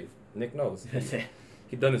 Very. Nick knows. That's it.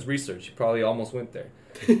 He done his research. He probably almost went there.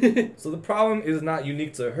 So the problem is not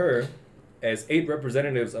unique to her, as 8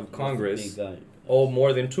 representatives of Congress Big guy. owe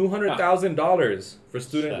more than $200,000 for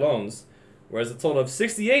student Shit. loans, whereas a total of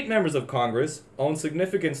 68 members of Congress own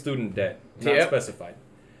significant student debt, not Yep. specified.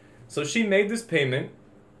 So she made this payment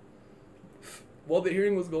while the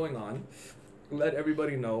hearing was going on, let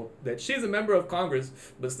everybody know that she's a member of Congress,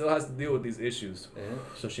 but still has to deal with these issues. Yeah.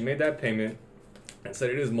 So she made that payment and said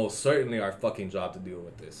it is most certainly our fucking job to deal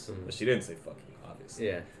with this. Mhm. But she didn't say fucking, obviously.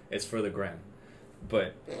 Yeah. It's for the gram.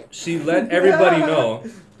 But she let everybody know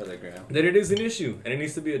Telegram. that it is an issue and it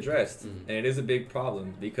needs to be addressed. Mhm. And it is a big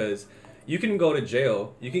problem because you can go to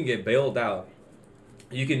jail, you can get bailed out,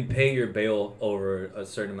 you can pay your bail over a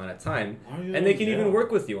certain amount of time, and they can even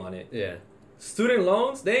work with you on it. Yeah. Student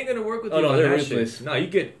loans, they ain't gonna work with Oh, you no, on they're that ruthless. shit. No, you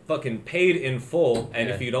get fucking paid in full, and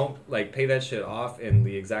if Yeah. you don't like pay that shit off in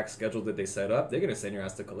the exact schedule that they set up, they're gonna send your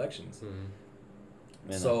ass to collections.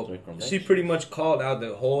 Man, So after she collection. pretty much called out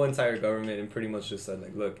the whole entire government and pretty much just said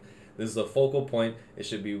like, look, this is a focal point. It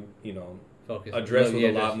should be, you know, Focus. addressed with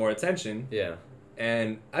Yeah, a lot just- more attention. Yeah.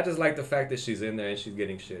 And I just like the fact that she's in there and she's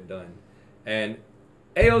getting shit done. And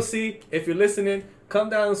AOC, if you're listening, come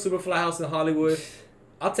down to Superfly House in Hollywood.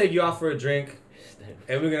 I'll take you out for a drink,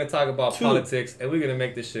 and we're gonna talk about politics, and we're gonna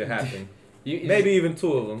make this shit happen. Maybe even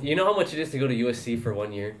 2 of them. You know how much it is to go to USC for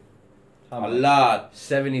 1 year? A lot.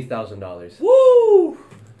 $70,000. Woo!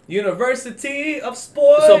 University of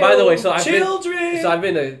Spoiled So, by the way, so I've been- Children. So I've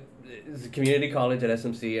been to it's a community college at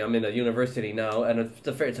SMC. I'm in a university now, and it's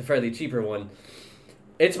a fairly cheaper one.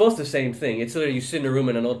 It's most the same thing. It's literally you sit in a room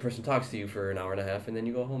and an old person talks to you for an hour and a half, and then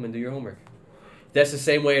you go home and do your homework. That's the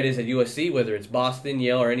same way it is at USC, whether it's Boston,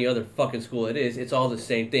 Yale, or any other fucking school it is. It's all the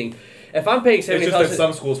same thing. If I'm paying It's just that $70,000,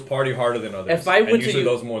 some schools party harder than others. If I went and to usually U-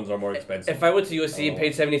 those ones are more expensive. if I went to USC and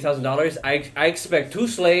paid $70,000, I expect 2 Have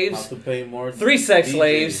slaves, to pay more. 3 sex DJs.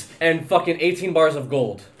 slaves, and fucking 18 bars of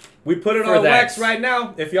gold. We put it For on that. wax right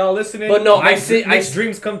now. If y'all listening, But no, makes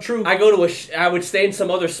dreams come true. I go to I would stay in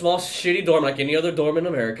some other small shitty dorm like any other dorm in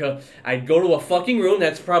America. I'd go to a fucking room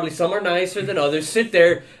that's probably somewhere nicer than others. Sit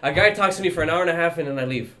there. A guy talks to me for an hour and a half, and then I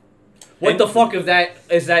leave. What And- the fuck is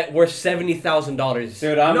that worth $70,000?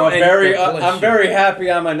 Dude, I'm No, and- I'm very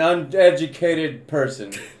happy I'm an uneducated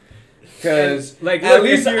person. Because Like, at look,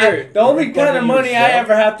 least if you're the only kind of recording money I yourself,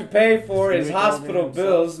 ever have to pay for is you're recording hospital yourself.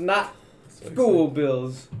 bills, not school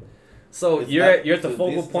bills. So It's you're back at the to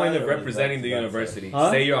focal this point side of or is representing back the to that university. side?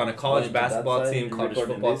 Huh? Say you're on a college Going to that basketball side, team, you college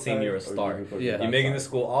recording football this team, side, you're a or you star. recording Yeah. that You're making the side?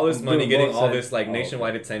 school all this I'm money, doing getting both all sides. this like Oh,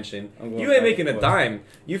 nationwide okay. attention. I'm going You back ain't making a and forth. dime.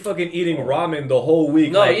 You fucking eating Oh. ramen the whole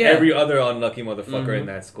week No, like yeah. every other unlucky motherfucker Mhm. in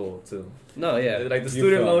that school too. No, yeah. Like the You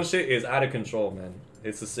student feel- loan shit is out of control, man.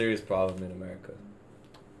 It's a serious problem in America.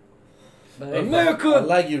 But I America,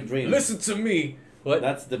 like your dream. listen to me. what?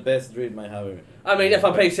 That's the best dream I have ever. I mean, if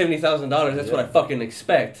I'm paying $70,000, that's what I Yeah. fucking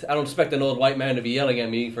expect. I don't expect an old white man to be yelling at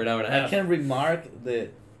me for an hour and a I half. can remark the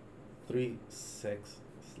 3 sex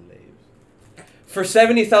slaves. For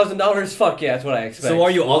 $70,000, fuck yeah, that's what I expect. So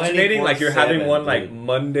are you alternating? Like you're having 24/7, one like dude.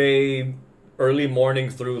 Monday early morning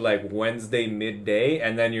through like Wednesday midday,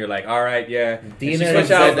 and then you're like, all right, yeah. And she Dinner switch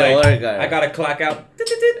inside out, the like, other guy. I gotta clock out, and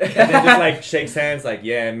then just like shakes hands, like,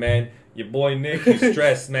 yeah, man. Your boy Nick, he's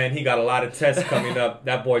stressed, man. He got a lot of tests coming up.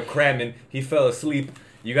 That boy cramming. He fell asleep.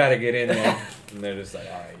 You gotta get in there. And they're just like,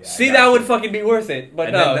 all right, yeah. I See, got that you. would fucking be worth it. But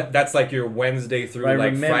And no. then that's like your Wednesday through Right,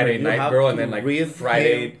 like remember, Friday you night, have girl, and to then like breathe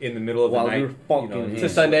Friday him in the middle of the while night. you're fucking him. To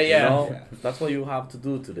Sunday, yeah. You know? Yeah. That's what you have to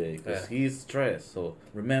do today because Yeah. he's stressed. So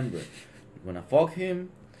remember, you're gonna fuck him,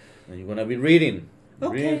 and you're gonna be reading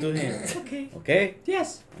to him. Okay. Okay?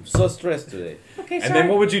 Yes. I'm so stressed today. Okay, And then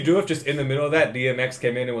what would you do if just in the middle of that DMX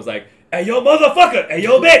came in and was like, "Hey yo motherfucker, hey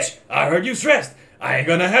yo bitch, I heard you stressed. I ain't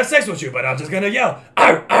gonna have sex with you, but I'm just gonna yell,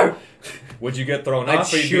 arr, arr." Would you get thrown I'd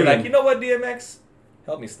off, or you'd be shoot like, him. you know what, DMX,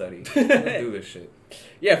 help me study, let's do this shit.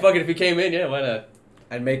 Yeah, fuck it. If he came in, yeah, why not?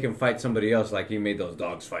 I'd make him fight somebody else like he made those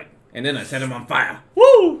dogs fight. And then I set him on fire.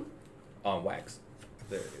 Woo! On wax.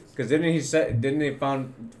 There it is. Because didn't they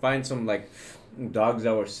find some like dogs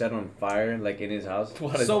that were set on fire like in his house?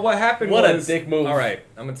 So what happened what a was, dick move. all right,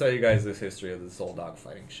 I'm gonna tell you guys this history of this whole dog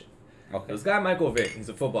fighting shit. Okay. This guy Michael Vick, he's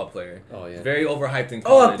a football player. Oh, yeah. He's very overhyped in Oh,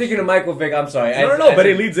 college. I'm thinking of Michael Vick. I'm sorry. No, but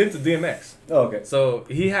it leads into DMX. Oh, okay. So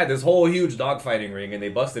he had this whole huge dogfighting ring, and they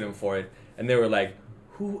busted him for it. And they were like,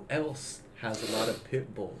 "Who else has a lot of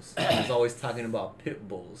pit bulls? He's always talking about pit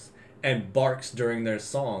bulls and barks during their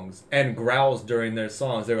songs and growls during their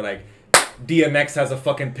songs." They were like, "DMX has a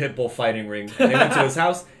fucking pit bull fighting ring." And they went to his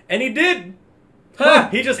house, and he did. Huh.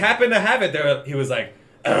 He just happened to have it there. He was like,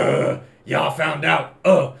 "Y'all found out.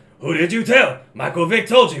 Who did you tell? Michael Vick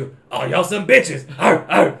told you. Oh, y'all some bitches. Arr,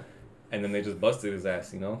 arr." And then they just busted his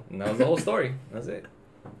ass, you know? And that was the whole story. That's it.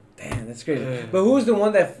 Damn, that's crazy. But who's the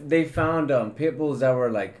one that they found pit bulls that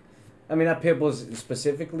were like, I mean not pit bulls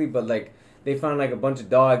specifically, but like they found like a bunch of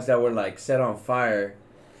dogs that were like set on fire,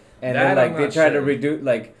 and That then like I'm they not tried to sure. reduce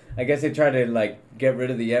like I guess they tried to like get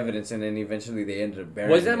rid of the evidence, and then eventually they ended up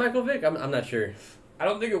burying Was that it. Michael Vick? I'm not sure. I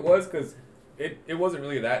don't think it was because it wasn't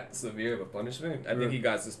really that severe of a punishment. I think he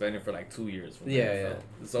got suspended for like 2 years from the Yeah, NFL.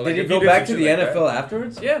 So, Did like, he if go did back some to the shit like NFL that-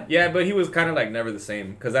 afterwards? Yeah. Yeah, but he was kind of like never the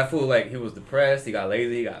same because that fool like he was depressed, he got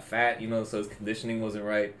lazy, he got fat, you know, so his conditioning wasn't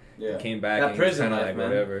right. Yeah. He came back That and he was prison kind of life, like man.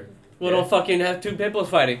 whatever. Well, Yeah. don't fucking have 2 pit bulls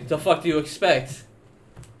fighting. The fuck do you expect?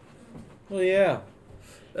 Well, yeah.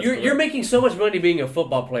 That's You're correct. making so much money being a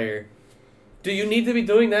football player. Do you need to be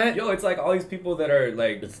doing that? Yo, it's like all these people that are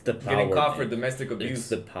like It's the power. getting caught for man. domestic abuse. It's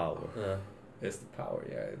the power. It's the power,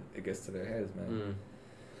 yeah. It gets to their heads, man.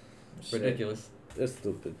 Shit. Ridiculous. That's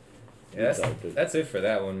stupid. Yeah, Retarded. that's it for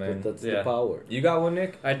that one, man. But that's Yeah. the power. You got one,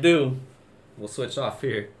 Nick? I do. We'll switch off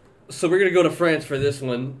here. So we're gonna go to France for this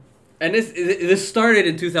one, and this started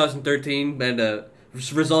in 2013, and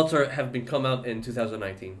results have been come out in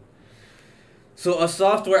 2019. So a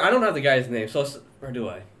software, I don't have the guy's name, or do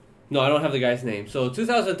I? No, I don't have the guy's name. So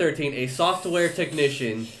 2013, a software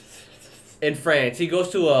technician in France, he goes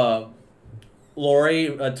to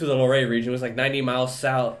to the Loire region. It was like 90 miles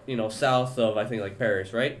south, south of I think like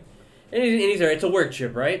Paris, right? And he's there. It's a work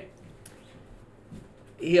trip, right?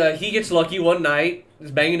 He gets lucky one night,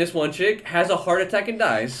 is banging this one chick, has a heart attack and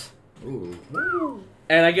dies. Ooh.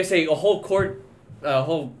 And I guess a whole court,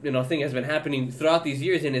 thing has been happening throughout these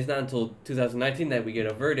years, and it's not until 2019 that we get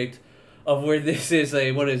a verdict of where this is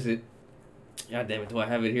what is it? God damn it, do I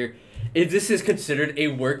have it here? This is considered a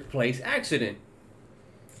workplace accident.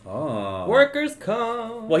 Oh. Workers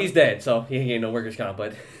comp. Well, he's dead, so he ain't no workers' comp,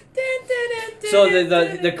 but... So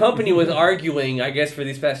the company was arguing, I guess, for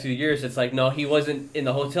these past few years. It's like, no, he wasn't in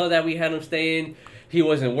the hotel that we had him stay in. He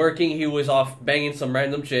wasn't working. He was off banging some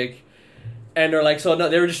random chick. And they're like, so no,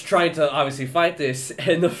 they were just trying to obviously fight this.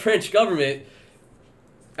 And the French government,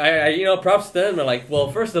 props to them. They're like,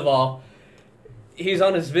 well, first of all, he's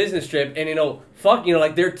on his business trip, and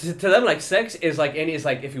like they're to them, like, sex is like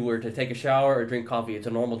if you were to take a shower or drink coffee, it's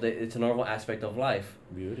a normal aspect of life.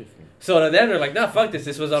 Beautiful. So to them, they're like, nah, fuck this.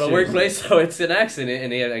 This was on a Seriously? workplace, so it's an accident,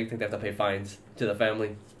 and I think they have to pay fines to the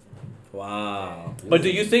family. Wow. But do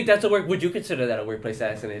you think that's would you consider that a workplace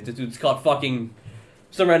accident? The dude's caught fucking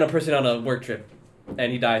some random person on a work trip,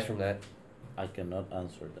 and he dies from that. I cannot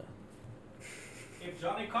answer that. If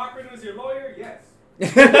Johnny Cochran was your lawyer, yes.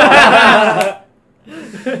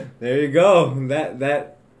 There you go.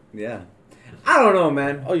 That yeah. I don't know,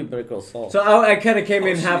 man. Oh, you better go solve. So I kind of came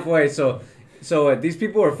in halfway. So these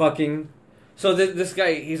people were fucking. So this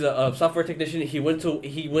guy, he's a software technician. He went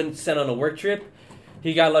sent on a work trip.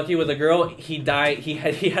 He got lucky with a girl. He died. He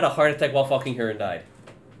had a heart attack while fucking her and died.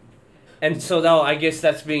 And so now I guess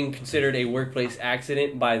that's being considered a workplace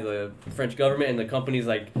accident by the French government, and the company's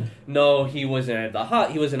like, no, he wasn't at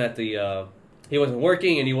he wasn't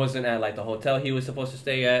working, and he wasn't at like the hotel he was supposed to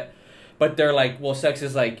stay at. But they're like, well, sex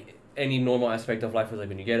is like any normal aspect of life. Is like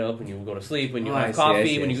when you get up, when you go to sleep, when you have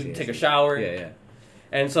coffee, when you take a shower. Yeah.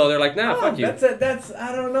 And so they're like, nah, fuck you. That's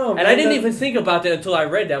I don't know. And I didn't even think about that until I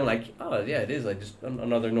read that. I'm like, oh yeah, it is like just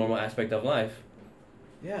another normal aspect of life.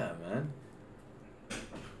 Yeah, man.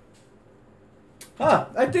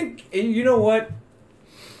 I think you know what?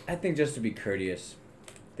 I think just to be courteous,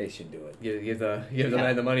 they should do it. Give the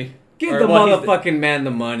man the money. Give Or, the well, he's motherfucking man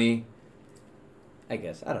the money. I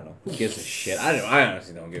guess I don't know. Who gives a shit? I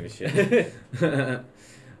honestly don't give a shit. Can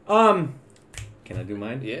I do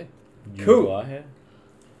mine? Yeah. You Cool. Go ahead.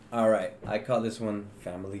 All right. I call this one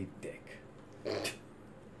Family Dick.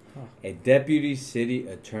 A deputy city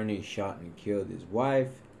attorney shot and killed his wife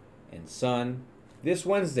and son this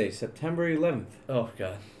Wednesday, September 11th. Oh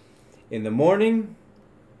god. In the morning,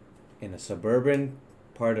 in a suburban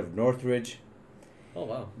part of Northridge, Oh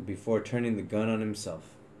wow. before turning the gun on himself.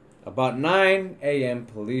 About 9 a.m.,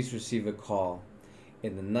 police receive a call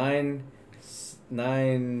in the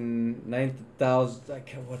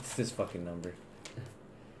 9,000. What's this fucking number?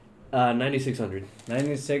 9600.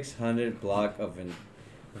 9600 block of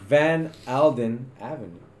Van Alden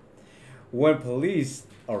Avenue. When police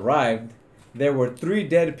arrived, there were 3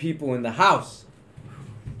 dead people in the house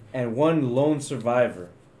and one lone survivor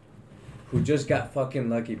who just got fucking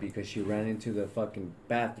lucky because she ran into the fucking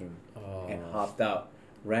bathroom Oh. and hopped out,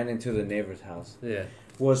 ran into the neighbor's house. Yeah.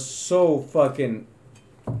 Was so fucking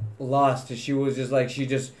lost. She was just like, she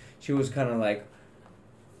was kind of like,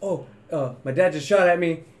 my dad just shot at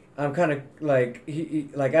me. I'm kind of like, he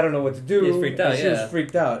like, I don't know what to do. He's freaked out, And she yeah. was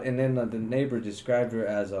freaked out. And then the neighbor described her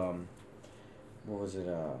as, what was it?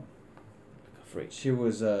 Freak. She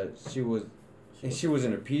was in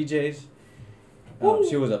her PJs.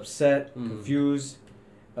 She was upset, confused,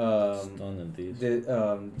 Stunned and these.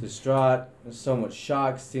 distraught, somewhat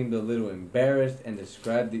shocked, seemed a little embarrassed, and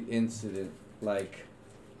described the incident like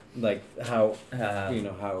how how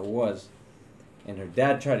it was. And her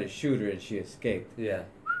dad tried to shoot her, and she escaped. Yeah.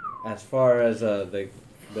 As far as the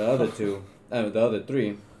other two, the other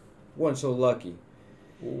 3, weren't so lucky.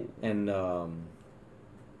 Ooh. And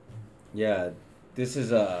yeah, this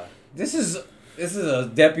is a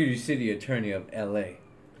deputy city attorney of L.A.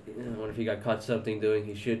 I wonder if he got caught something doing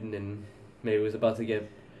he shouldn't, and maybe was about to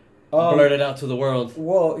get Blurted out to the world.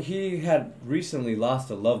 Well, he had recently lost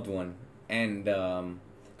a loved one, and this I'm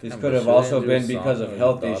could have sure also your been son because or of your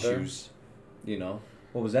health daughter. issues. You know,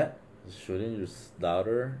 what was that? Shooting your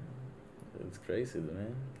daughter. It's crazy,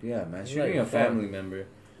 man. Yeah, man, It's shooting like a family member.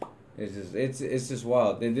 It's just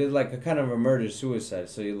wild. They did like a kind of a murder suicide.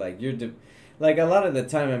 So you're like like a lot of the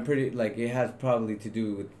time I'm pretty like it has probably to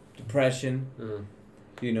do with depression. Mm.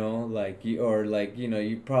 You know, like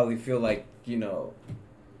you probably feel like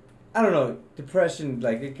I don't know, depression,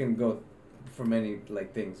 like it can go for many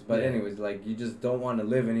like things. But Yeah. anyways, like you just don't want to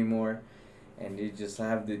live anymore, and you just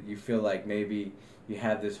you feel like maybe you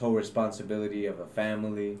have this whole responsibility of a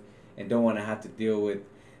family, and don't want to have to deal with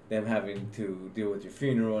them having to deal with your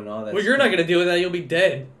funeral and all that. Well, you're not gonna deal with that. You'll be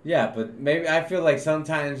dead. Yeah, but maybe I feel like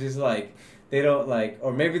sometimes it's like they don't like,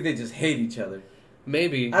 or maybe they just hate each other.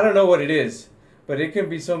 Maybe. I don't know what it is, but it can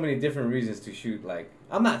be so many different reasons to shoot. Like,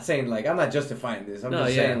 I'm not saying like I'm not justifying this. I'm No,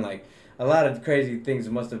 just yeah. saying like a lot of crazy things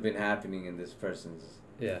must have been happening in this person's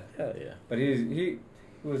Yeah. Hell yeah. But he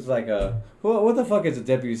was like a what the fuck is a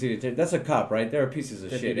deputy city attorney? That's a cop, right? They're pieces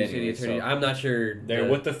of Deputy shit city anyway. attorney. So, I'm not sure. They're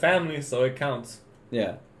with the family, so it counts.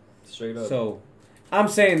 yeah. Straight up. So I'm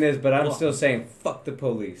saying this, but I'm Well- still saying fuck the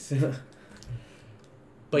police.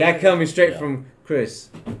 But that yeah, coming straight Yeah. from Chris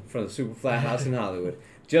from the Super Flat House in Hollywood.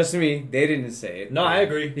 Just me. They didn't say it. No, I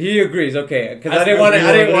agree. He agrees. Okay, because I I didn't want to. agree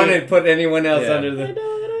I didn't with want it. to put anyone else Yeah. under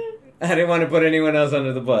the. I didn't want to put anyone else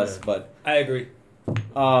under the bus, Yeah. but I agree.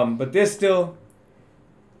 but this still.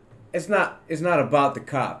 It's not. It's not about the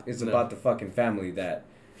cop. It's No. about the fucking family that,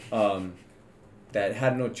 that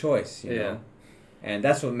had no choice. You Yeah. know, and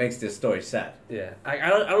that's what makes this story sad. Yeah, I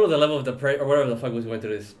don't know the level of or whatever the fuck was going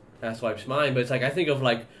through this asswipe's mind, but it's like I think of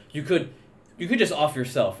like you could just off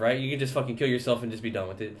yourself, right? You could just fucking kill yourself and just be done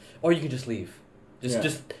with it, or you could just leave, Yeah.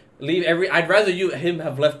 just leave I'd rather him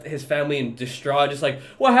have left his family in distraught, just like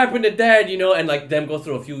what happened to dad, you know, and like them go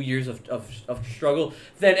through a few years of struggle,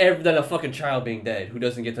 than a fucking child being dead who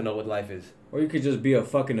doesn't get to know what life is. Or you could just be a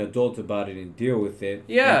fucking adult about it and deal with it.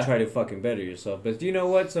 Yeah. And try to fucking better yourself. But you know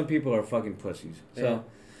what? Some people are fucking pussies. So. Yeah.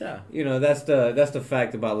 Yeah. You know, that's the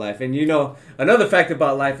fact about life. And you know, another fact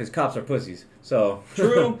about life is cops are pussies. So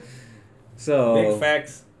True. so Big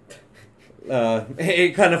facts.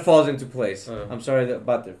 it kind of falls into place. Uh. I'm sorry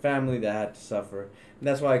about their family that had to suffer. And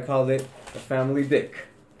that's why I called it a family dick.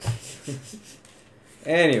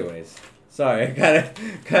 Anyways, sorry, I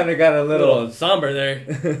kind of got a Little little somber there.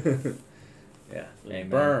 yeah. Hey, man.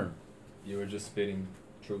 Burn. You were just spitting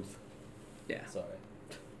truth. Yeah. Sorry.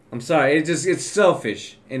 I'm sorry. It's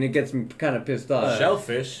selfish and it gets me kind of pissed off.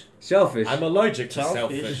 Shellfish. Selfish. I'm allergic to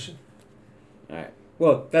Selfish. shellfish. All right.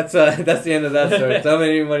 Well, that's the end of that story. Tell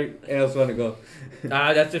me anybody else want to go.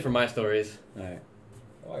 That's it for my stories. All right.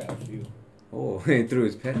 Oh, I got a few. Oh, he threw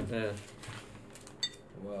his pen. Yeah.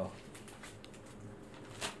 Well.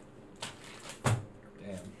 Damn.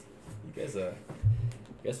 You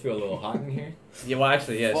guys feel a little hot in here? Yeah. Well,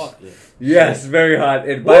 actually, yes. Fuck yeah. Yes, very hot.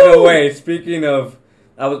 And by the way, speaking of,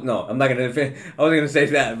 I'm not gonna. I wasn't gonna say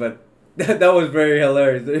that, but that was very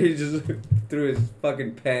hilarious. He just threw his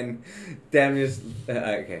fucking pen. Damn you.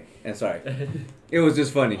 Okay, and sorry. It was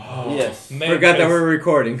just funny. Yes. Man, Forgot that guys, we're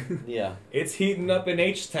recording. Yeah. It's heating up in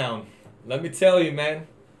H-Town. Let me tell you, man.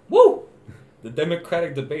 Woo! The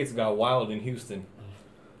Democratic debates got wild in Houston.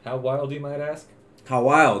 How wild, you might ask? How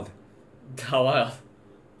wild. How wild.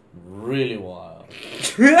 Really wild.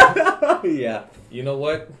 Yeah. You know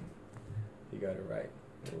what? You got it right.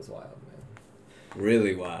 It was wild, man.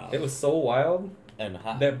 Really wild. It was so wild And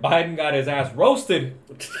hot. that Biden got his ass roasted.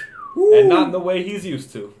 And not in the way he's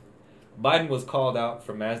used to. Biden was called out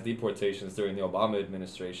for mass deportations during the Obama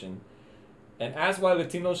administration and asked why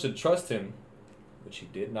Latinos should trust him, which he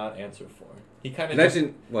did not answer for. He kind of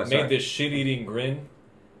Legend. What? made Sorry. this shit-eating grin,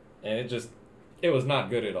 and it was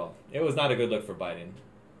not good at all. It was not a good look for Biden.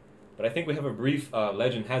 But I think we have a brief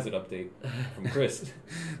Legend Has It update from Chris.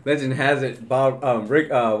 Legend has it. Bob.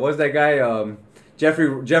 Rick. What's that guy?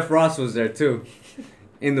 Jeff Ross was there too,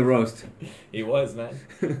 in the roast. He was, man.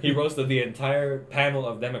 He roasted the entire panel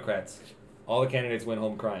of Democrats. All the candidates went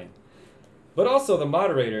home crying. But also the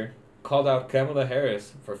moderator called out Kamala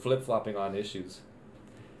Harris for flip-flopping on issues.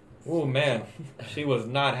 Oh, man. She was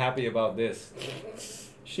not happy about this.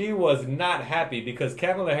 She was not happy because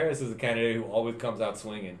Kamala Harris is a candidate who always comes out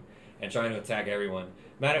swinging and trying to attack everyone.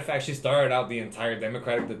 Matter of fact, she started out the entire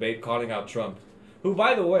Democratic debate calling out Trump, who,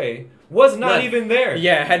 by the way, was not even there.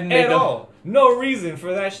 Yeah, hadn't made At all. No reason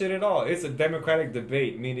for that shit at all. It's a Democratic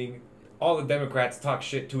debate, meaning all the Democrats talk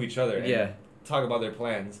shit to each other and Yeah. talk about their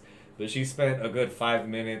plans. But she spent a good 5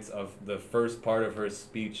 minutes of the first part of her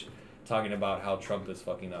speech talking about how Trump is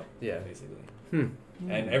fucking up, Yeah. basically. Hmm.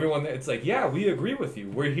 And everyone, it's like, yeah, we agree with you.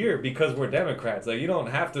 We're here because we're Democrats. Like, you don't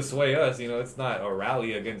have to sway us. You know, it's not a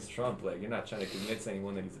rally against Trump. Like, you're not trying to convince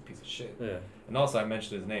anyone that he's a piece of shit. Yeah. And also, I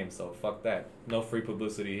mentioned his name, so fuck that. No free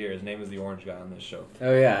publicity here. His name is the orange guy on this show.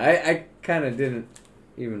 Oh yeah, I kind of didn't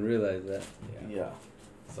even realize that. Yeah.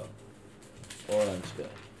 So, Orange guy.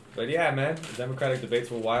 but yeah, man, the Democratic debates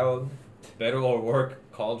were wild. Beto O'Rourke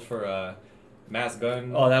called for a mass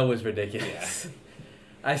gun Oh, that was ridiculous.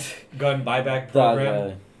 gun buyback That program.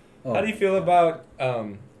 guy. Oh. How do you feel about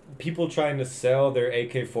people trying to sell their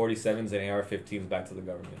AK-47s and AR-15s back to the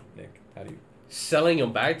government, Nick? How do you? Selling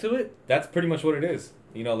them back to it? That's pretty much what it is.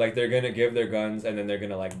 You know, like they're gonna give their guns and then they're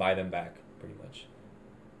gonna like buy them back, pretty much.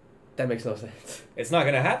 That makes no sense. It's not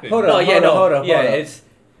gonna happen. Hold No, up, yeah, hold no, up, hold up, yeah, hold up. it's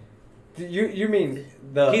You mean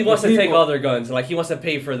the he wants the to take people- all their guns. Like he wants to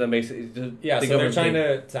pay for them. Basically, Yeah, the so they're government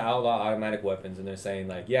trying to outlaw automatic weapons, and they're saying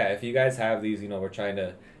like, yeah, if you guys have these, you know, we're trying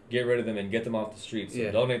to get rid of them and get them off the streets. Yeah.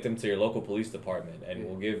 And donate them to your local police department, and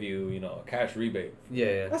we'll give you, a cash rebate.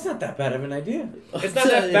 Yeah. That's not that bad of an idea. It's not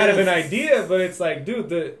that bad of an idea, but it's like, dude,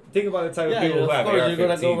 think about the type of people who have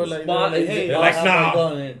AR-15s. They're like,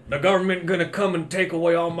 nah, the government gonna come and take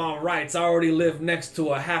away all my rights. I already live next to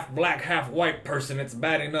a half black, half white person. It's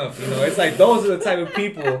bad enough, It's like those are the type of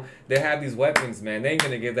people that have these weapons, man. They ain't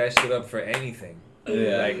gonna give that shit up for anything.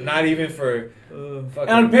 Yeah. Like, not even for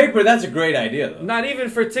On paper, that's a great idea, though. not even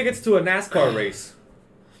for tickets to a NASCAR race.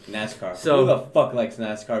 NASCAR. So- Who the fuck likes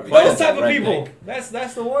NASCAR? Those type of Redneck. people. That's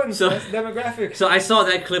the ones. So- That's the demographic. So I saw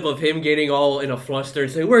that clip of him getting all in a fluster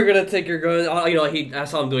and saying, "We're gonna take your gun." I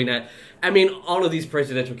saw him doing that. I mean, all of these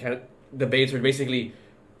presidential debates are basically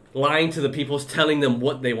lying to the people, telling them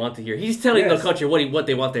what they want to hear. He's telling the Yes. country what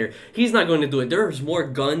they want there. He's not going to do it. There's more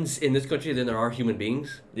guns in this country than there are human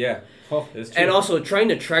beings. Yeah. It's true. And also trying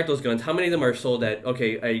to track those guns. How many of them are sold at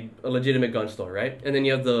a legitimate gun store, right? And then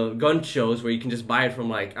you have the gun shows where you can just buy it from,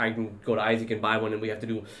 like, I can go to Isaac and buy one, and we have to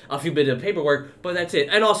do a few bits of paperwork, but that's it.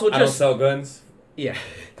 And also I don't just sell guns. yeah.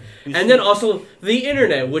 And then also the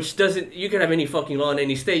internet, which doesn't, you can have any fucking law in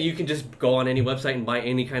any state. You can just go on any website and buy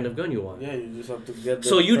any kind of gun you want. Yeah, you just have to get.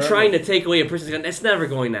 So you trying to take away a person's gun, that's never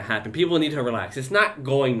going to happen. People need to relax. It's not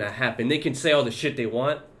going to happen. They can say all the shit they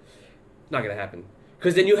want. Not going to happen.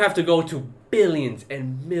 Because then you have to go to billions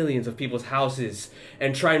and millions of people's houses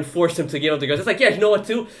and try and force them to give up the guns. It's like, yeah, you know what,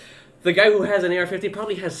 too? The guy who has an AR-15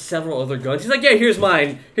 probably has several other guns. He's like, yeah, here's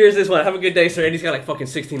mine. Here's this one. Have a good day, sir. And he's got like fucking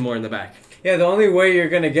 16 more in the back. Yeah, the only way you're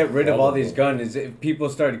gonna get rid of all these guns is if people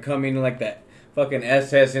started coming like that fucking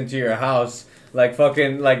SS into your house, like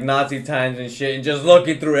fucking like Nazi times and shit, and just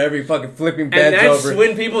looking through every fucking flipping And beds that's over.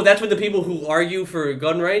 when the people who argue for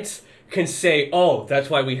gun rights can say, oh, that's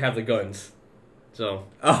why we have the guns. So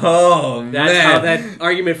Oh that's man, how that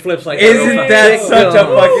argument flips like isn't that. that such a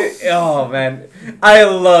Oh. fucking? Oh man, I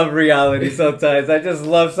love reality sometimes. I just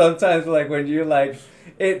love sometimes like when you like.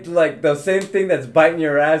 It like the same thing that's biting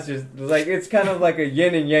your ass, just like it's kind of like a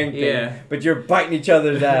yin and yang thing, Yeah. but you're biting each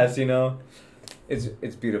other's ass, It's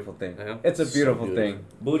a beautiful thing. Yeah. It's a beautiful So thing.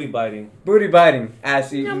 Booty biting. Booty biting,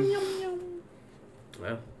 ass eating.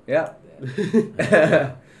 Well. Yeah.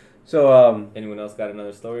 So Anyone else got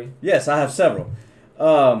another story? yes, I have several.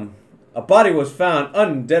 A body was found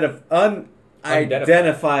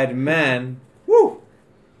unidentified man. Woo!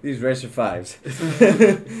 These racer fives.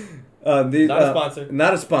 These, Not a sponsor.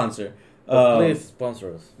 Not a sponsor. Please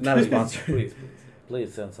sponsor us. Not a sponsor. Please.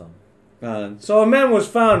 Please send some. So a man was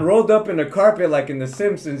found rolled up in a carpet like in The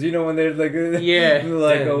Simpsons. You know when they're like, Yeah.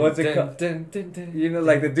 like what's it called?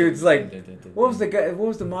 Like the dude's like, what was the guy? What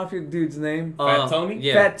was the mafia dude's name? Fat Tony?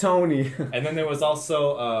 Yeah. Fat Tony. And then there was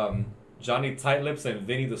also Johnny Tightlips and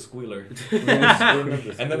Vinny the Squealer. And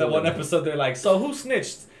And then the one episode they're like, so who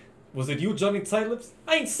snitched? Was it you, Johnny Tightlips?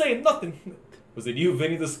 I ain't saying nothing. Was it you,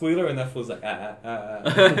 Vinny the Squealer? And that fool's like, Oh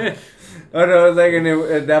no, like and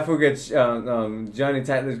that fool gets Johnny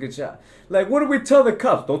Tightlips gets shot. Like, what do we tell the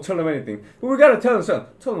cops? Don't tell them anything. But we gotta tell them something.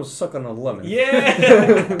 Tell them to suck on a lemon.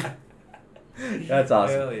 Yeah. That's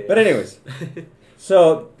awesome. Hell yeah. But anyways,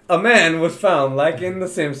 so a man was found, like in The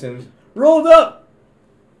Simpsons, rolled up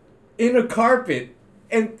in a carpet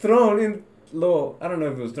and thrown in. I don't know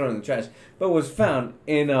if it was thrown in the trash, but was found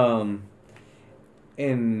in a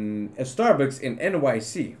Starbucks in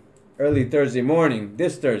NYC early Thursday morning.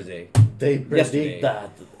 This Thursday, They Yesterday. predict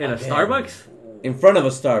that. In a again. Starbucks? in front of a Oh,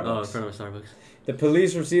 Starbucks. in front of a Starbucks. The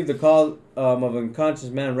police received a call of an unconscious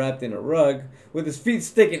man wrapped in a rug with his feet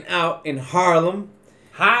sticking out in Harlem.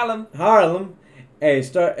 Harlem. A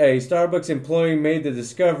Starbucks employee made the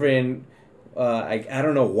discovery, and I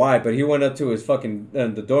don't know why, but he went up to his fucking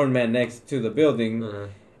the doorman next to the building, Uh-huh.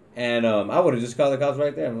 and I would have just called the cops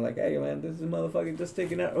right there. I'm like, hey man, this is motherfucker just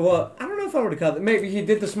sticking out. Well, I don't know if I would have called it. Maybe he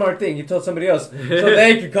did the smart thing. He told somebody else so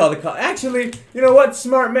they could call the cop. Actually, you know what?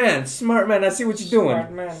 Smart man. I see what you're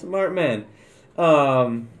doing. Smart man.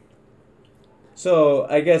 So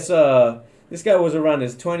I guess this guy was around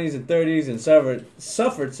his 20s and 30s and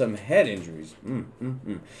suffered some head injuries.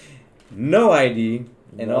 No ID,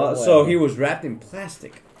 and No so way. he was wrapped in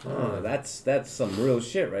plastic. Oh, that's some real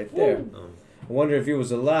shit right there. Oh. I wonder if he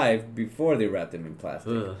was alive before they wrapped him in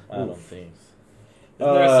plastic. Ugh. I don't think so.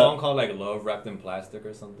 Isn't there a song called like Love Wrapped in Plastic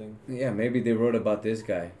or something? Yeah, maybe they wrote about this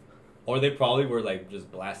guy. Or they probably were like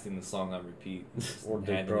just blasting the song on repeat. Or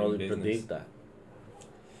they Handling probably business. predict that.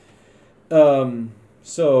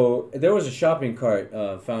 So there was a shopping cart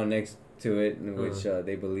found next to it, in which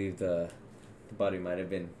they believed the body might have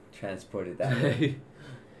been transported that way.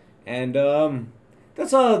 And the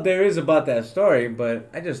That's all there is about that story, but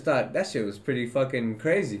I just thought that shit was pretty fucking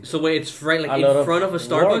crazy. So wait, it's right like A lot in front of a work,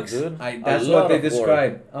 Starbucks? dude. That's A what lot they of work.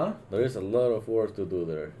 described. Huh? There is a lot of work to do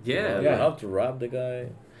there. Yeah. You Yeah. have to rob the guy.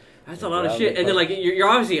 That's a lot of Round shit. the And then clock. like you're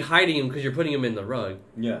obviously hiding him because you're putting him in the rug.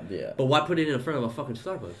 Yeah. Yeah. But why put it in front of a fucking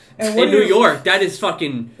Starbucks? And what In do New you- York, that is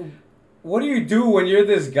fucking. What do you do when you're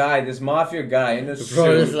this guy, this mafia guy in this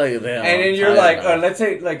Bro, it's suit? like damn. And then I'm you're tired like, now. let's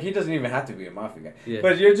say, like, he doesn't even have to be a mafia guy. Yeah.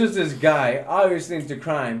 But you're just this guy, obviously into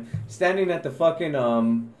crime, standing at the fucking,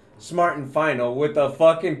 Smart and Final with a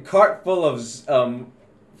fucking cart full of,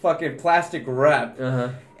 fucking plastic wrap. Uh-huh.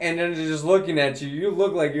 And then they're just looking at you. You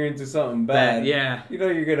look like you're into something bad. Yeah. You know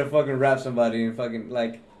you're gonna fucking wrap somebody and fucking,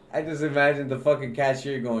 like, I just imagine the fucking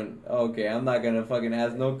cashier going, okay, I'm not gonna fucking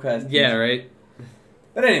ask no questions. Yeah, right?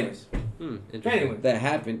 But anyways, Interesting. anyway, that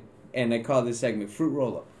happened, and I call this segment Fruit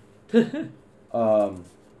Roll Up.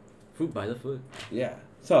 Fruit by the foot. Yeah.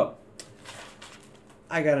 So,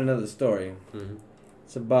 I got another story. Mm-hmm.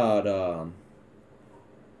 It's about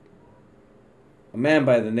a man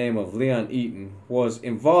by the name of Leon Eaton was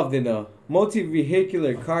involved in a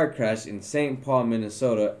multi-vehicular car crash in St. Paul,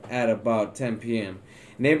 Minnesota at about 10 p.m.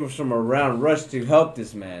 Neighbors from around rushed to help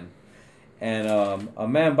this man. And a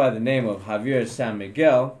man by the name of Javier San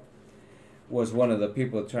Miguel was one of the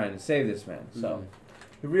people trying to save this man. So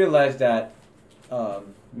he realized that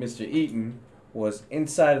Mr. Eaton was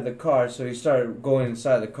inside of the car, so he started going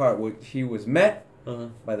inside the car. He was met Uh-huh.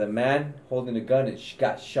 by the man holding a gun and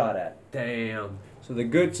got shot at. Damn. So the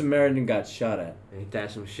good Samaritan got shot at. Ain't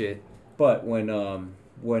that some shit? But when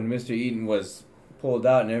Mr. Eaton was pulled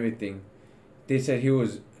out and everything, they said he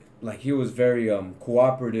was very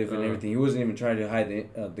cooperative and Uh-huh. everything. He wasn't even trying to hide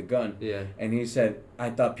the gun. Yeah. And he said,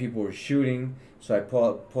 I thought people were shooting, so I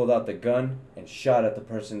pulled out the gun and shot at the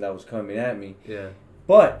person that was coming at me. Yeah.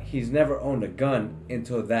 But he's never owned a gun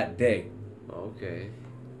until that day. Okay.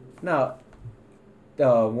 Now,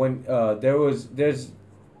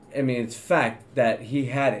 it's fact that he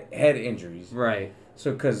had head injuries. Right.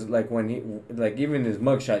 So, cause even his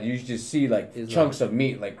mugshot, you just see It's chunks of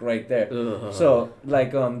meat right there. Ugh. So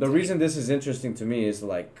the reason this is interesting to me is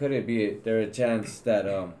could it be there a chance that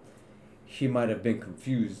he might have been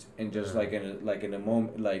confused and just in a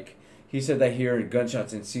moment he said that he heard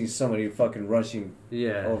gunshots and sees somebody fucking rushing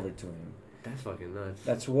Yeah. over to him. That's fucking nuts.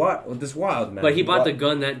 That's this wild, man. But he bought the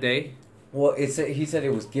gun that day. Well, he said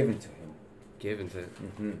it was given to him. Given to.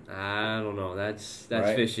 Mm-hmm. I don't know. That's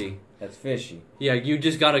Right. fishy. That's fishy. Yeah, you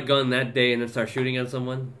just got a gun that day and then start shooting at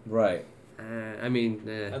someone. Right. I mean,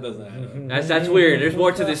 That doesn't happen. that's weird. There's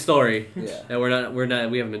more to this story Yeah. that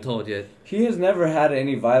we haven't been told yet. He has never had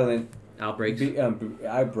any violent Outbreaks.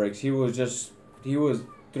 outbreaks. He was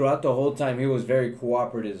throughout the whole time he was very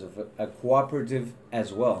cooperative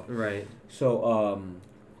as well. Right. So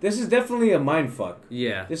this is definitely a mind fuck.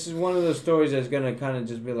 Yeah. This is one of those stories that's gonna kind of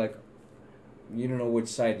just be like, you don't know which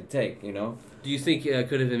side to take, you know. Do you think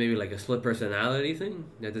could have been maybe like a split personality thing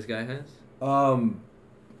that this guy has?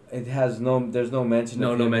 It has there's no mention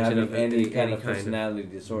No of him mention having of any kind any of kind of- personality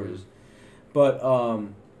disorders, but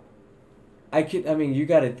you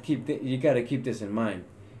gotta keep this in mind.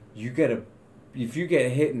 If you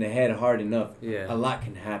get hit in the head hard enough, Yeah. a lot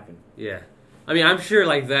can happen. Yeah. I mean, I'm sure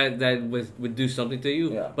like that would do something to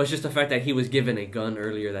you. Yeah. But it's just the fact that he was given a gun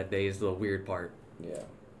earlier that day is the weird part. Yeah.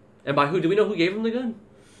 And by who? Do we know who gave him the gun?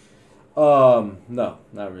 No,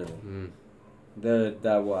 not really. Mm.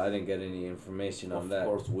 I didn't get any information on Of that.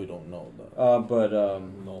 course, we don't know that. But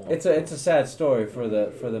No. it's a sad story for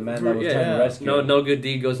the man that was trying to rescue. No, him. no good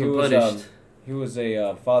deed goes He was unpunished. he was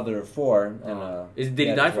a father of 4, and Did he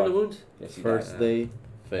had die his from the wife. wounds? Yes, he First died. day,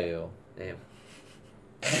 fail. Damn.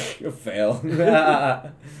 You fail.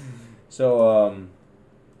 So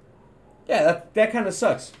yeah, that kind of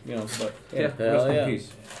sucks, you know. But yeah, Yeah. rest Hell in yeah.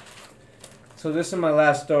 peace. So this is my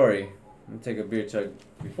last story. I'm gonna take a beer chug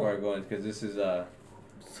before I go in because this is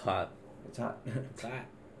It's hot. it's hot. It's hot.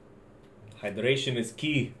 Hydration is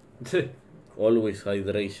key. Always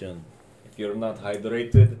hydration. If you're not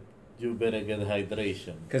hydrated, You better get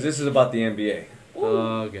hydration. Because this is about the NBA.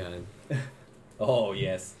 Oh god. oh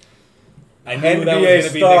yes. I knew that was NBA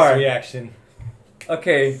gonna be star. next reaction.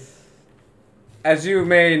 Okay, as you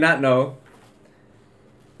may not know,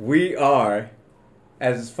 we are,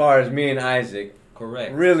 as far as me and Isaac,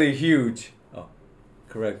 Correct. really huge. Oh,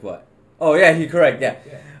 correct what? Oh yeah, correct. Yeah.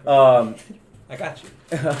 I got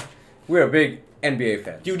you. We're big NBA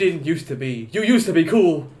fans. You didn't used to be. You used to be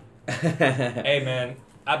cool. Hey man,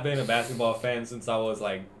 I've been a basketball fan since I was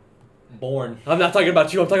like born. I'm not talking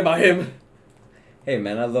about you. I'm talking about him. Hey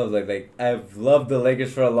man, I love I've loved the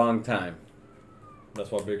Lakers for a long time.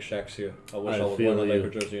 That's why Big Shaq's here. I wish I I was feel wearing a you.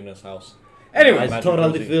 Laker jersey in his house. Anyway, I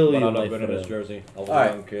totally feel But you, I love my good in his friend. jersey. I was All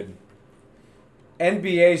right. a young kid.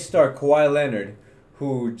 NBA star Kawhi Leonard,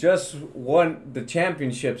 who just won the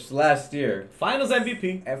championships last year, Finals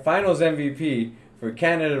MVP. and Finals MVP for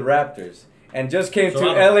Canada Raptors, and just came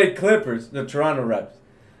Toronto. to LA Clippers, the Toronto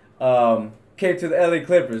Raptors. Came to the LA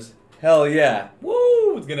Clippers. Hell yeah.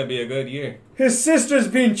 Woo! It's gonna be a good year. His sister's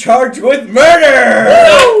being charged with murder!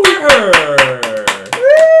 Woo!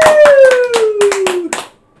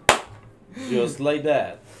 Just like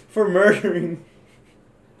that. For murdering.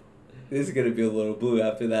 This is gonna be a little blue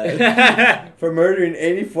after that. For murdering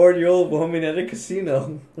 84-year-old woman at a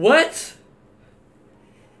casino. What?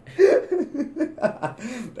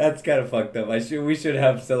 That's kind of fucked up. We should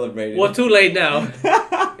have celebrated. Well, too late now.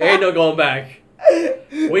 Ain't no going back.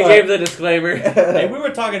 We gave the disclaimer. Hey, we were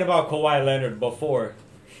talking about Kawhi Leonard before.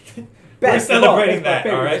 We're Basketball. celebrating That's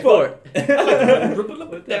that, my all right? Sport. Dribble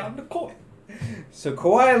up and down the court. So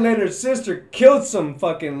Kawhi Leonard's sister killed some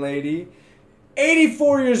fucking lady,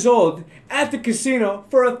 84 years old, at the casino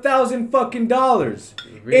for $1,000 fucking dollars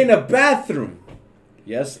in a bathroom.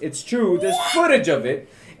 Yes, it's true. There's footage of it,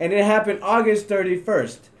 and it happened August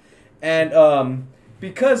 31st. And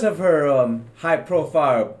because of her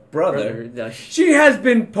high-profile brother, she has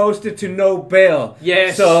been posted to no bail.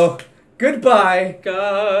 Yes. So goodbye,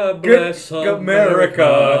 God Good- bless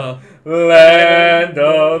America. land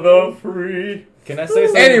of the free. Can I say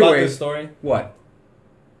something about Anyways. this story? What?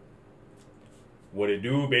 What it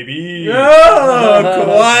do, baby? Oh,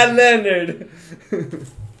 Kawhi Leonard.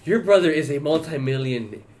 Your brother is a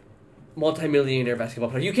multi-millionaire basketball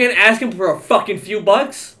player. You can't ask him for a fucking few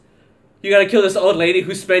bucks? You gotta kill this old lady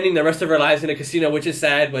who's spending the rest of her lives in a casino, which is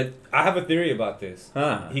sad, but... I have a theory about this.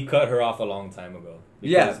 Huh. He cut her off a long time ago.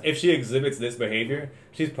 Yeah. Because if she exhibits this behavior,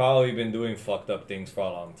 she's probably been doing fucked up things for a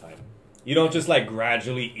long time. You don't just like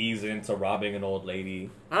gradually ease into robbing an old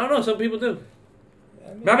lady. I don't know, some people do.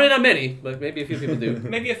 I mean, Probably not many, but maybe a few people do.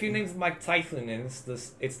 maybe a few names Mike Tyson, and it's the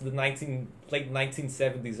late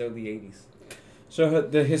 1970s, early 80s. So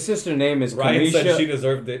his sister name is Ryan Kamisha. said she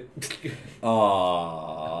deserved it.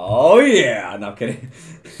 Oh yeah, no I'm kidding.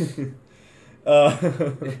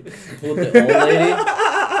 Pulled the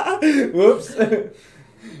old lady. Whoops.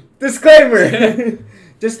 Disclaimer.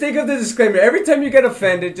 Just think of the disclaimer. Every time you get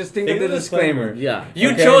offended, just think of the disclaimer. Yeah.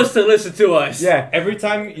 You Okay. chose to listen to us. Yeah, Every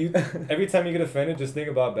time you get offended, just think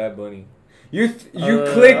about Bad Bunny. you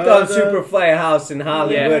clicked on the- Superfly House in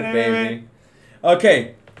Hollywood, Yeah. baby.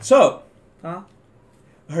 Okay, so Huh?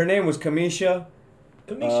 her name was Kamisha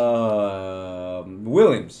Kamisha.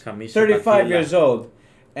 Williams, Kamisha 35 Patilla. years old,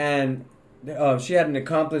 and she had an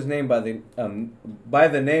accomplice name by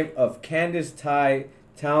the name of Candace Ty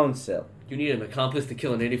Townsell. You need an accomplice to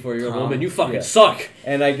kill an 84-year-old Tom, woman. You fucking yeah. suck.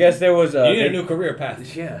 And I guess there was you need they, a new career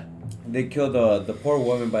path. Yeah. they killed the poor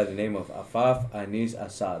woman by the name of Afaf Anis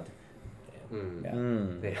Assad. Hmm. Yeah.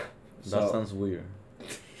 Mm, Yeah. that So- sounds weird.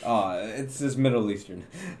 It's just Middle Eastern,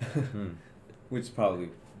 Hmm. which is probably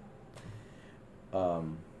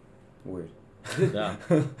weird. Yeah.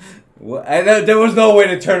 Well, there was no way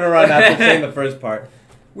to turn around after saying the first part.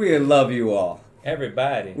 We love you all.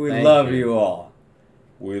 Everybody. We Thank love you. you all.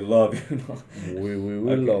 We love you. We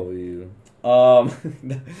Okay. love you.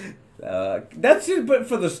 That's it. But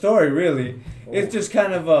for the story, really, it's just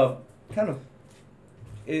kind of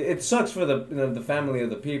It sucks for the family of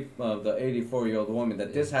the the 84-year-old woman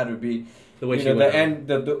that this had to be The way you she know, went.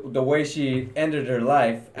 the way she ended her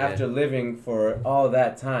life Yeah. after living for all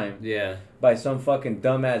that time Yeah. by some fucking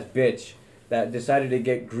dumbass bitch that decided to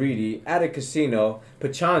get greedy at a casino,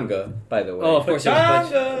 Pachanga, by the way. Oh, of course. it was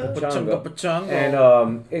Pachanga. Pachanga. Pachanga.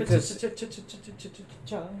 And it just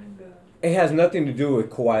it has nothing to do with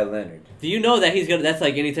Kawhi Leonard. Do you know that he's gonna? That's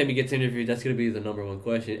like anytime he gets interviewed, that's gonna be the number one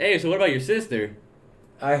question. Hey, so what about your sister?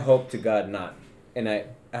 I hope to God not, and I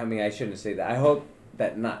mean I shouldn't say that. I hope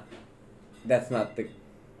that not. That's not the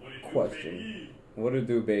question. What to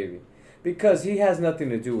do, baby? Because he has nothing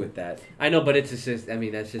to do with that. I know, but it's just. I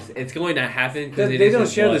mean, that's just. It's going to happen because They don't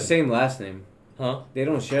share the same last name. Huh? They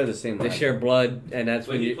don't share the same They last share blood, and that's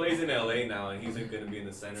But when he you. plays in LA now, and he's going to be in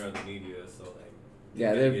the center of the media. So like, Yeah,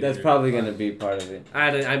 he's gonna get that's interviewed probably a lot. going to be part of it.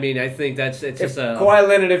 I mean, I think it's If just a. Kawhi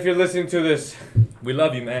Leonard, if you're listening to this, We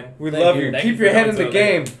love you, man. we Thank love you. Thank Keep for your head in coming the to LA.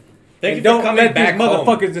 game. Thank And you don't for coming let back these home.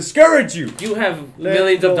 motherfuckers discourage you. You have Let's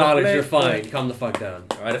millions of go, dollars. let's You're go. fine. Calm the fuck down.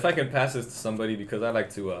 All right, if I can pass this to somebody because I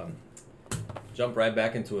like to jump right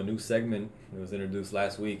back into a new segment that was introduced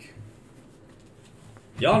last week.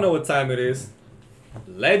 Y'all know what time it is.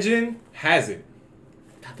 Legend has it.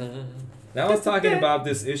 Ta-da. Now I was talking about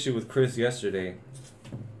this issue with Chris yesterday.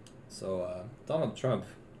 So Donald Trump,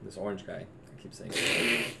 this orange guy, I keep saying,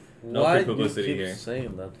 No Why free do you publicity keep here.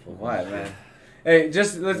 saying that for? Why, man? Hey,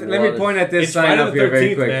 just let me What? point at this It's sign Friday up the here very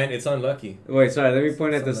 13th, quick. man. It's unlucky. Wait, sorry. Let me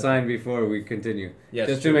point at the Something. sign before we continue. Yes,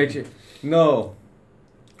 just true. to make sure. No.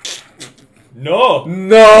 No.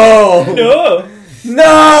 No. No.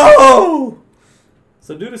 No.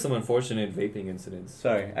 So due to some unfortunate vaping incidents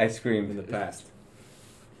Sorry, I in the screamed. past,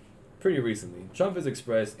 pretty recently, Trump has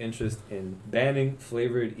expressed interest in banning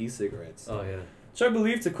flavored e-cigarettes, Oh yeah. which are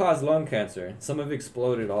believed to cause lung cancer. Some have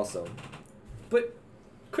exploded also. But,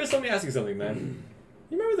 Chris, let me ask you something, man.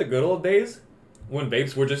 You remember the good old days when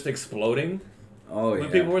vapes were just exploding Oh yeah.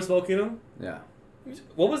 when people were smoking them? Yeah.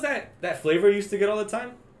 What was that flavor you used to get all the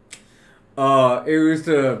time? It used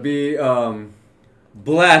to be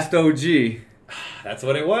Blast OG. That's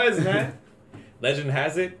what it was, man. Legend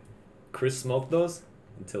has it, Chris smoked those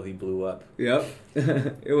until he blew up. Yep.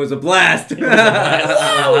 It was a blast.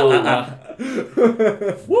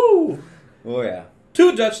 Woo! Oh yeah.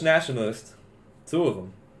 Two Dutch nationalists, two of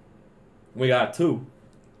them. We got two.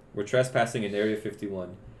 Were trespassing in Area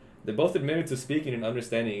 51. They both admitted to speaking and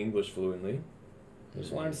understanding English fluently.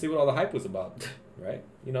 Just wanted to see what all the hype was about, right?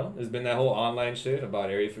 You know, there's been that whole online shit about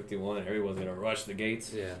Area 51 and everyone's gonna rush the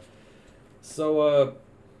gates. Yeah. So,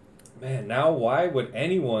 man, now why would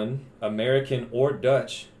anyone, American or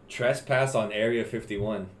Dutch, trespass on Area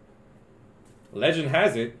 51? Legend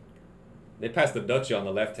has it, they passed the Dutchie on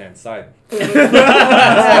the left-hand side. That's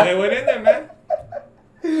why they went in there, man.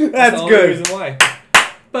 That's the only good. reason why.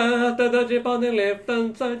 But the chip on the left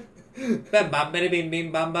hand side. Bam bam bidi bim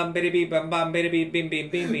bim bam bam bidi bim bam bam bidi bim bim bim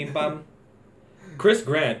bim bim bam. Chris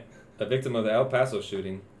Grant, a victim of the El Paso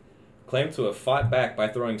shooting, claimed to have fought back by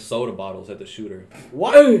throwing soda bottles at the shooter.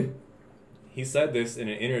 What? He said this in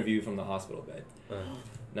an interview from the hospital bed.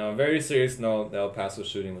 Now, on a very serious note, the El Paso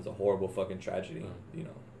shooting was a horrible fucking tragedy. You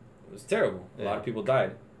know, it was terrible. A lot of people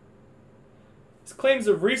died. His claims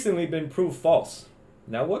have recently been proved false.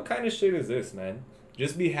 Now, what kind of shit is this, man?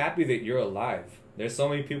 Just be happy that you're alive. There's so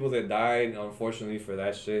many people that died, unfortunately, for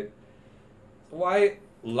that shit. Why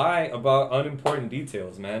lie about unimportant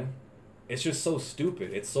details, man? It's just so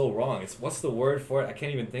stupid. It's so wrong. What's the word for it? I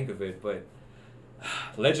can't even think of it, but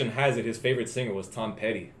legend has it his favorite singer was Tom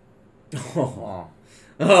Petty. Oh.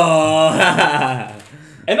 Oh.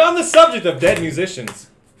 And on the subject of dead musicians,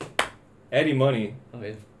 Eddie Money Oh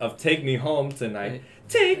yeah. of Take Me Home Tonight. Right.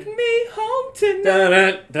 Take me home tonight. Dun,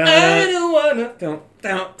 dun, I dun. don't wanna.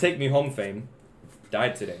 Dun. Take Me Home fame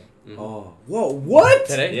died today. Oh. Whoa. What?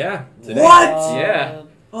 Today? Yeah. Today. What? Yeah.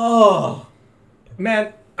 Oh.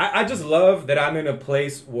 Man, I just love that I'm in a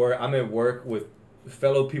place where I'm at work with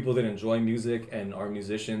fellow people that enjoy music and are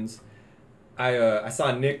musicians. I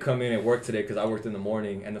saw Nick come in at work today because I worked in the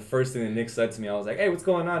morning, and the first thing that Nick said to me, I was like, "Hey, what's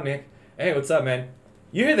going on, Nick? Hey, what's up, man?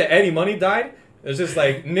 You hear that Eddie Money died?" It's just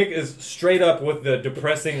like Nick is straight up with the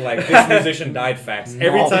depressing, like, this musician died facts.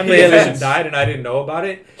 Every No, time the yeah, musician that's- died and I didn't know about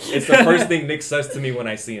it, it's the first thing Nick says to me when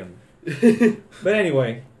I see him. But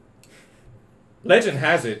anyway, legend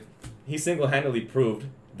has it, he single-handedly proved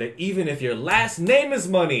that even if your last name is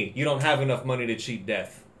Money, you don't have enough money to cheat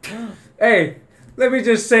death. Hey, let me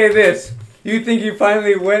just say this. You think you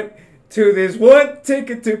finally went to this one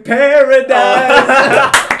ticket to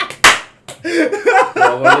paradise?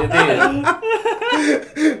 Well, what you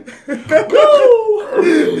did?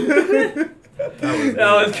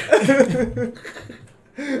 That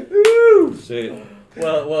was Shit.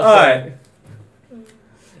 well All said. right.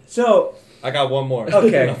 So, I got one more.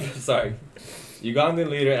 Okay. Sorry. Ugandan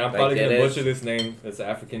leader, and I'm probably going to Like it butcher this name. It's an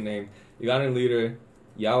African name. Ugandan leader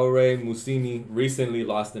Yoweri Musini recently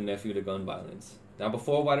lost a nephew to gun violence. Now,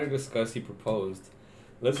 before what I discuss, he proposed.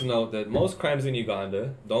 Let's note that most crimes in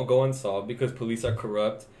Uganda don't go unsolved because police are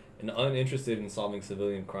corrupt and uninterested in solving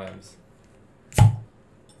civilian crimes.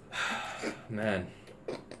 Man.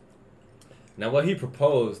 Now, what he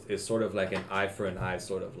proposed is sort of like an eye for an eye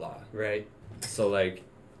sort of law. Right. So, like,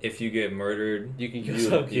 if you get murdered, You can you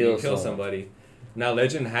kill kill someone. somebody. Now,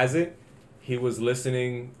 legend has it, he was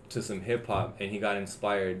listening to some hip hop and he got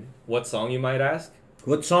inspired. What song, you might ask?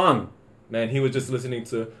 what song? Man, he was just listening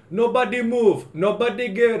to Nobody Move, Nobody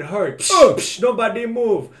Get Hurt. Psh, nobody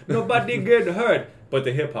move, Nobody Get Hurt. But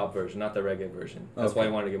the hip hop version, not the reggae version. That's why Okay.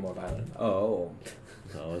 he wanted to get more violent. Oh.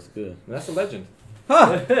 Oh, that's good. And that's a legend.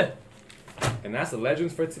 Huh. And that's the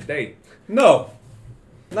legends for today. No.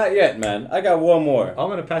 Not yet, man. I got one more. I'm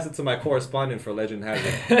going to pass it to my correspondent for Legend Has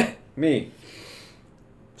It. Me.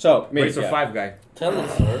 So, me. Racer yeah. 5 guy. Tell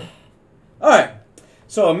us, sir. All right.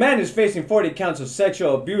 So, a man is facing 40 counts of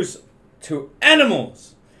sexual abuse to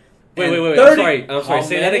animals. Wait. And I'm 30 sorry. I'm sorry. How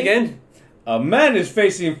Say that many? again. A man is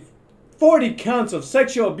facing 40 counts of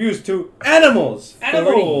sexual abuse to animals.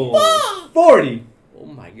 Animals. 40. Oh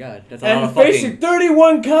my god, that's a lot And of fucking. facing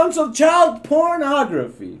 31 counts of child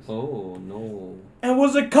pornography. Oh no. And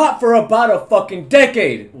was a cop for about a fucking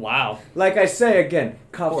decade. Wow. Like I say again,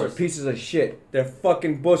 cops are course. pieces of shit. They're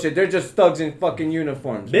fucking bullshit. They're just thugs in fucking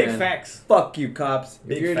uniforms. Big man. facts. Fuck you, cops.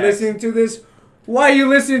 Big if you're facts. listening to this, why are you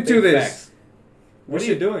listening to Big this? facts. What are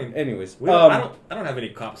you doing? Anyways, I don't have any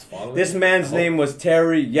cops following. this me. man's I name was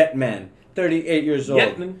Terry Yetman, 38 years old.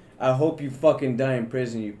 Yetman. I hope you fucking die in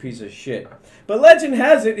prison, you piece of shit. But legend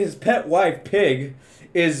has it, his pet wife, Pig,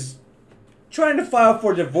 is trying to file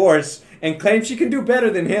for divorce and claims she can do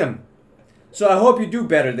better than him. So I hope you do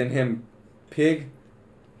better than him, Pig.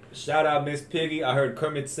 Shout out Miss Piggy. I heard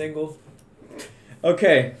Kermit's single.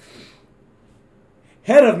 Okay.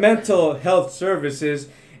 Head of Mental Health Services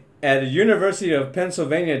at the University of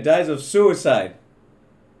Pennsylvania dies of suicide.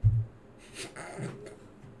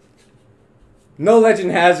 No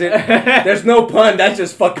legend has it. There's no pun. That's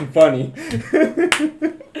just fucking funny.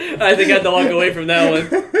 I think I had to walk away from that one.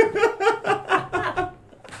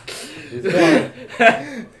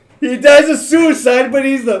 He dies of suicide, but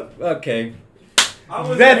he's the... Okay. I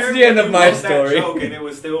was That's there the end when of you my wrote that story. joke and it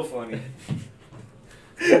was still funny.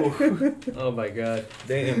 Oh my god.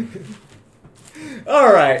 Damn.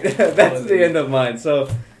 Alright. That's the end of mine. So...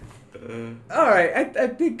 Alright. I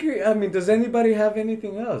think... I mean, does anybody have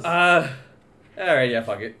anything else? Alright, yeah,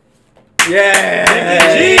 fuck it. Yeah!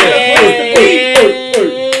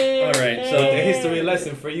 Alright, So the history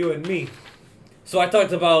lesson for you and me. So I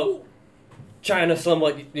talked about China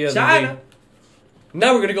somewhat the other China. day.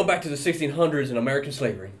 Now we're gonna go back to the 1600s and American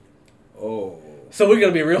slavery. Oh. So we're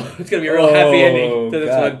gonna be real. It's gonna be a real happy ending to this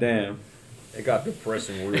God one. damn. It got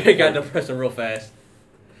depressing real It got quick. depressing real fast.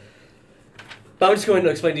 But I'm just going to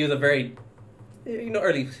explain to you the very,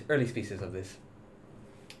 early pieces of this.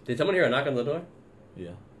 Did someone hear a knock on the door?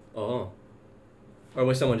 Yeah. Oh. Or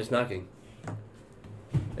was someone just knocking?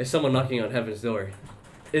 Is someone knocking on heaven's door?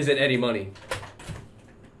 Is it Eddie Money?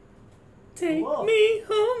 Take Whoa. me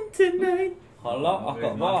home tonight.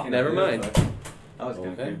 Hello. Never mind. That was kind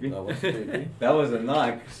of Okay. creepy. That was creepy. That was a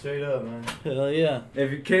knock. Straight up, man. Hell yeah.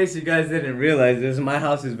 If in case you guys didn't realize this, my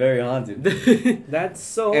house is very haunted. That's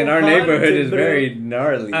so. And our neighborhood is very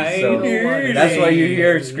gnarly. So know. that's why you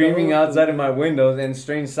hear screaming outside of my windows and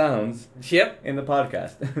strange sounds Yep. in the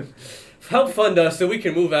podcast. Help fund us so we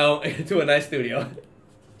can move out into a nice studio.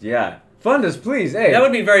 Yeah. Fund us, please. Hey. That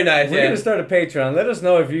would be very nice, We're yeah. gonna start a Patreon. Let us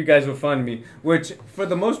know if you guys will fund me. Which, for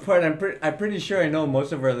the most part, I'm pretty sure I know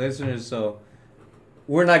most of our listeners. So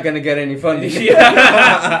we're not gonna get any funding.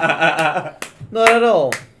 Yeah. Not at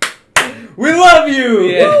all. We love you.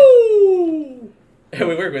 Yeah. Woo! And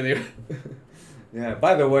we work with you. Yeah.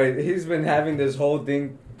 By the way, he's been having this whole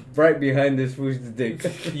thing right behind this food's dick.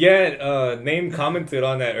 Yeah, Name commented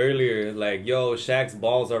on that earlier. Like, yo, Shaq's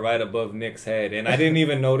balls are right above Nick's head, and I didn't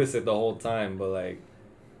even notice it the whole time. But like,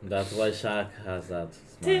 That's why Shaq has that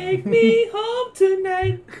smile. take me home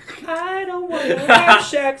tonight. I don't want to have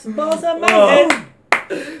Shaq's balls on my Oh.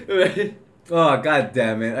 head. Oh, god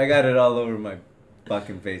damn it. I got it all over my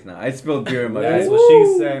fucking face now. I spilled beer in my That's face. what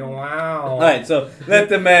she said. Wow. Alright, so let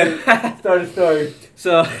the man start a story.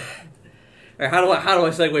 So, all right, how do I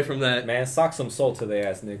segue from that? Man, sock some salt to the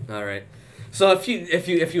ass, Nick. All right. So if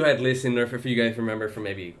you had listened, or if you guys remember from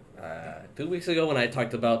maybe 2 weeks ago when I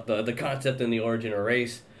talked about the concept and the origin of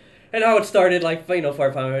race, and how it started like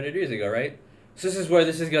 500 years ago, right? So this is where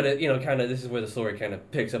this is gonna this is where the story kind of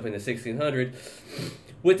picks up in the 1600s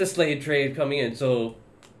with the slave trade coming in. So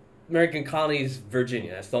American colonies,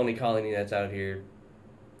 Virginia, that's the only colony that's out here,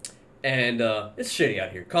 and it's shitty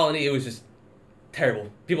out here. Colony, it was just terrible.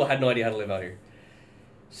 People had no idea how to live out here,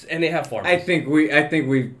 and they have farmers. I think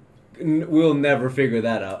we'll never figure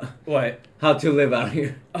that out. What? How to live out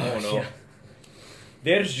here. Oh, no. yeah.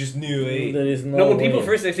 There's just new age. There is no No, when people way.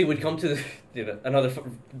 first actually would come to another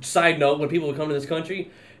side note, when people would come to this country,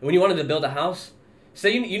 when you wanted to build a house, say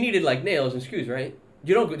you needed like nails and screws, right?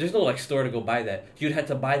 There's no like store to go buy that. You'd have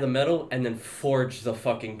to buy the metal and then forge the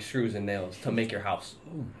fucking screws and nails to make your house.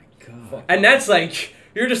 Oh my god. And that's like,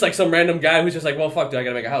 you're just like some random guy who's just like, well, fuck, dude, I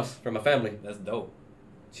gotta make a house for my family. That's dope.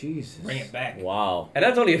 Jesus. Bring it back. Wow. And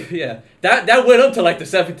that's only, yeah, that went up to like the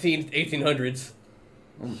 1800s.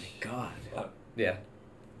 Oh my god. Yeah.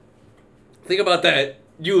 Think about that.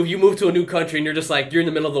 You move to a new country and you're just like, you're in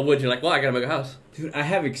the middle of the woods, you're like, well, I gotta make a house. Dude, I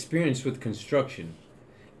have experience with construction.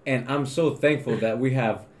 And I'm so thankful that we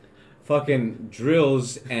have fucking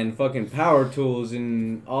drills and fucking power tools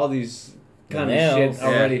and all these kind of Nails, shit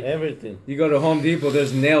already. Everything. You go to Home Depot,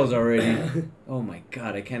 there's nails already. Oh my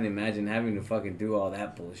god, I can't imagine having to fucking do all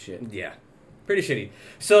that bullshit. Yeah. Pretty shitty.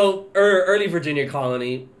 So, early Virginia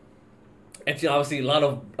colony, And obviously a lot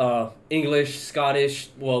of English, Scottish,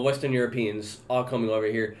 well, Western Europeans all coming over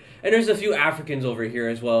here. And there's a few Africans over here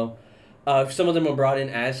as well. Some of them were brought in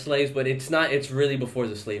as slaves, but it's really before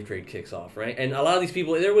the slave trade kicks off, right? And a lot of these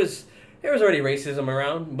people, there was already racism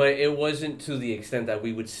around, but it wasn't to the extent that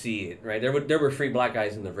we would see it, right? There were free black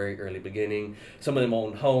guys in the very early beginning. Some of them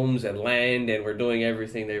owned homes and land and were doing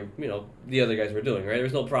everything the other guys were doing, right? There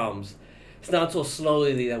was no problems. It's not until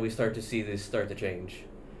slowly that we start to see this start to change.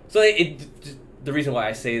 So the reason why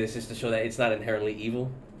I say this is to show that it's not inherently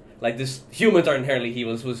evil. Like humans are inherently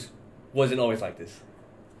evil. This wasn't always like this.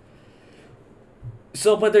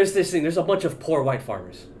 So, but there's this thing. There's a bunch of poor white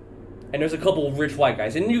farmers. And there's a couple of rich white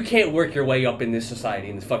guys. And you can't work your way up in this society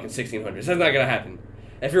in the fucking 1600s. That's not going to happen.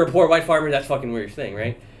 If you're a poor white farmer, that's fucking weird thing,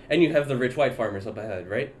 right? And you have the rich white farmers up ahead,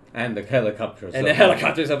 right? And the helicopters. And the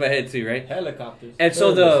helicopters up ahead too, right? Helicopters. And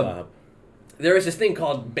so there is this thing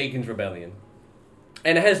called Bacon's Rebellion.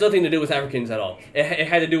 And it has nothing to do with Africans at all. It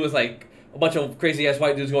had to do with like a bunch of crazy ass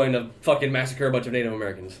white dudes going to fucking massacre a bunch of Native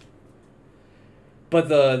Americans. But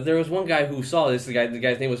there was one guy who saw this. The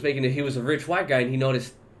guy's name was Bacon. He was a rich white guy, and he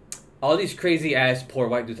noticed all these crazy ass poor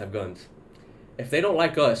white dudes have guns. If they don't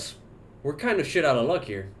like us, we're kind of shit out of luck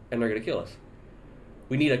here, and they're gonna kill us.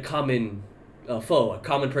 We need a common foe, a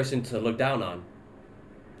common person to look down on.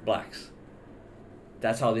 Blacks.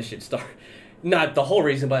 That's how this shit started. Not the whole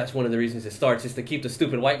reason, but that's one of the reasons it starts, is to keep the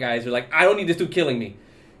stupid white guys. They're like, I don't need this dude killing me.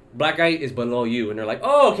 Black guy is below you. And they're like,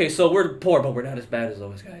 oh, okay, so we're poor, but we're not as bad as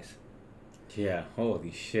those guys. Yeah,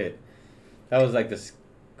 holy shit. That was like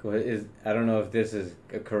I don't know if this is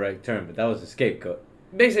a correct term, but that was a scapegoat.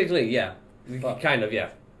 Basically, yeah. Kind of, yeah.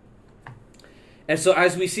 And so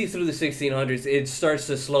as we see through the 1600s, it starts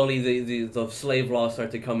to slowly, the slave laws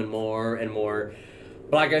start to come in more and more.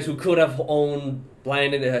 Black guys who could have owned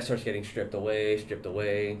land, and it starts getting stripped away.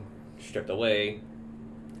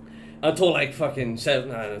 Until like fucking I don't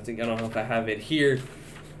know if I have it here.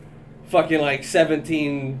 Fucking like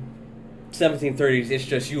 1730s, it's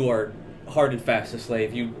just you are hard and fast a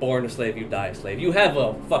slave. You born a slave, you die a slave. You have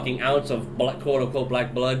a fucking ounce of quote unquote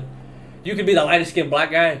black blood. You could be the lightest skinned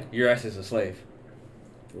black guy, your ass is a slave.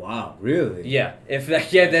 Wow, really? Yeah.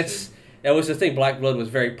 That was the thing. Black blood was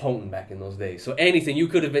very potent back in those days. So anything, you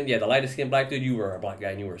could have been, the lightest skinned black dude, you were a black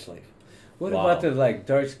guy and you were a slave. What about the like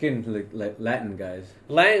dark skinned like Latin guys?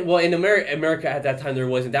 Well, in America at that time there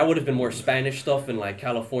wasn't. That would have been more Spanish stuff in like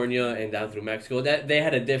California and down through Mexico. That they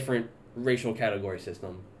had a different racial category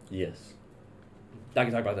system. Yes. I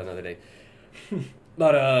can talk about that another day.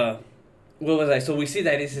 But what was I? So we see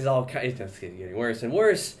that this is all it's getting worse and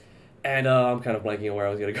worse, and I'm kind of blanking on where I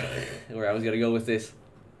was gonna go with this.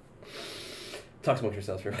 Talk amongst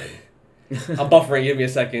yourselves for a minute. I'm buffering. Give me a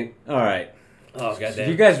second. All right. Oh goddamn!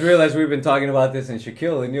 You guys realize we've been talking about this, and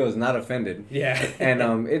Shaquille O'Neal is not offended. Yeah.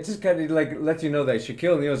 And it just kind of like lets you know that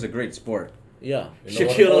Shaquille O'Neal is a great sport. Yeah.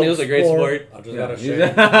 Shaquille O'Neal's a great sport. I just gotta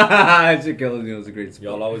share. Shaquille O'Neal's a great sport.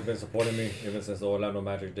 Y'all always been supporting me even since the Orlando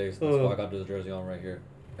Magic days. That's why I got this jersey on right here.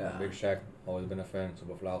 Yeah. Big Shaq, always been a fan.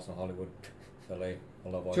 Superfly House in Hollywood, LA. I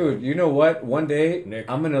love all Dude, you know what? One day Nick,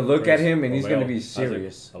 I'm gonna look Chris, at him and he's Romeo, gonna be Isaac.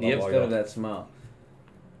 serious I love all instead y'all. of that smile.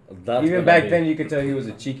 That's Even gonna back be- then, you could tell he was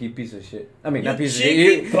a cheeky piece of shit. I mean, You not piece of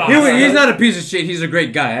cheeky shit. bastard. He's not a piece of shit. He's a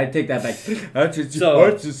great guy. I take that back.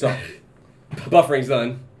 Buffering's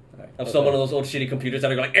done. Alright. Of some one of those old shitty computers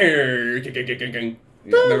that are like, remember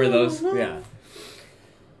those? Yeah.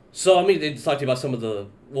 So I mean, they talked to you about some of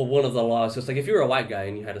one of the laws. So it's like if you were a white guy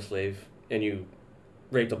and you had a slave and you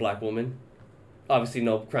raped a black woman, obviously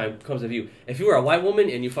no crime comes of you. If you were a white woman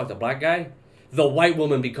and you fucked a black guy, the white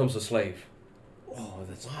woman becomes a slave. Oh,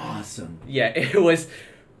 that's awesome. Yeah, it was.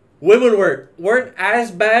 Women weren't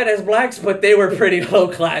as bad as blacks, but they were pretty low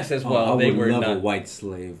class as well. I They would were love not. a white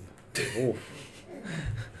slave.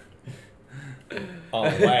 On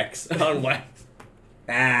wax. On wax.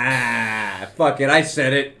 Fuck it. I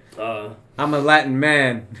said it. I'm a Latin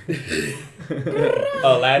man.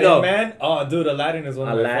 Aladdin No. man? Oh, dude, Aladdin is one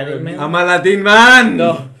of my Aladdin favorite man? I'm a Latin man.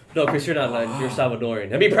 No, Chris, you're not Latin. You're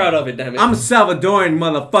Salvadorian. And be proud of it, damn it. I'm Salvadoran,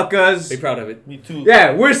 motherfuckers. Be proud of it. Me too.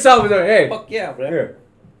 Yeah, we're Salvador. Hey, Fuck yeah, bro. here.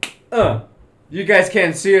 You guys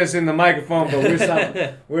can't see us in the microphone, but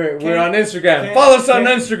we're on Instagram. Follow us on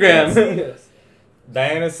Instagram.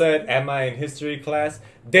 Diana said, am I in history class?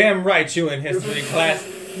 Damn right you in history class.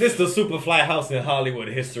 This is the Superfly House in Hollywood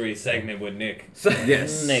history segment with Nick. So,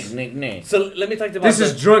 Yes. Nick. so let me talk about This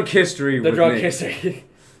is drunk history. the with drunk Nick. history,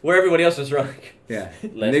 where everybody else is drunk. Yeah.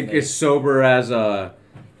 Less Nick Nick. is sober as a.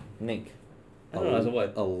 Nick. I don't know, as a what?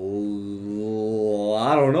 I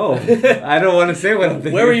don't know. I don't want to say what I'm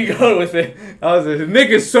thinking. Where were you going with it? Nick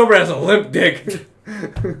is sober as a limp dick.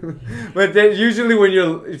 But then usually when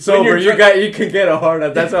you're sober, you can get a hard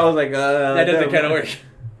on. That's why I was like, that doesn't kind of work.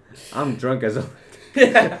 I'm drunk as a.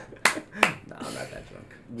 Yeah. No, I'm not that drunk.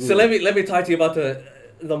 So let me talk to you about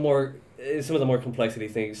the more some of the more complexity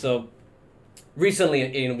things. So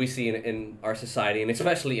recently, we see in our society, and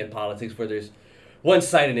especially in politics, where there's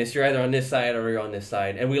one-sidedness. You're either on this side or you're on this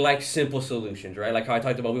side, and we like simple solutions, right? Like how I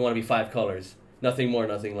talked about, we want to be 5 colors, nothing more,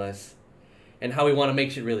 nothing less, and how we want to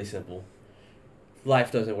make shit really simple.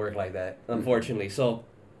 Life doesn't work like that, unfortunately. So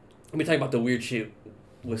let me talk about the weird shit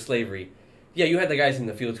with slavery. Yeah, you had the guys in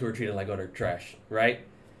the fields who were treated like utter trash, right?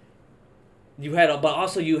 But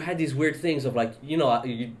also you had these weird things of like,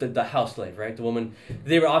 the house slave, right? The woman,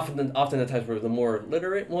 they were often the times were the more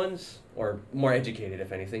literate ones or more educated,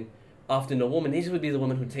 if anything. Often the woman, these would be the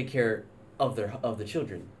women who take care of the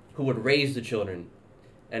children, who would raise the children,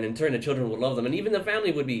 and in turn the children would love them, and even the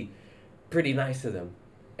family would be pretty nice to them,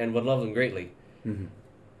 and would love them greatly. Mm-hmm.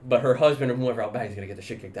 But her husband or whoever out back is gonna get the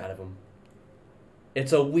shit kicked out of him.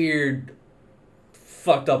 It's a weird,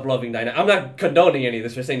 fucked up loving dynamic. I'm not condoning any of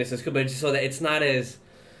this or saying this is good, but just so that it's not as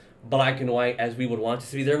black and white as we would want it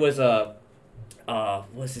to be. There was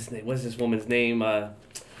what's his name? What's this woman's name?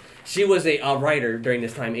 She was a writer during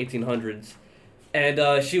this time, 1800s,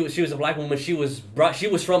 and she was a black woman. She was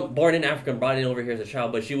born in Africa and brought in over here as a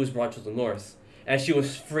child, but she was brought to the north, and she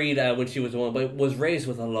was freed when she was a woman, but was raised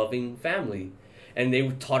with a loving family, and they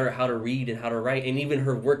taught her how to read and how to write, and even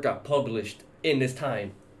her work got published in this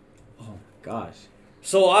time. Oh gosh.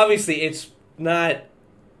 So obviously it's not,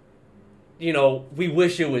 we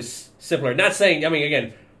wish it was simpler. Not saying,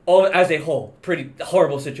 again, all as a whole, pretty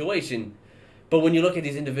horrible situation. But when you look at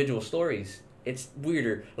these individual stories, it's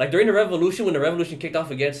weirder. Like during the revolution, when the revolution kicked off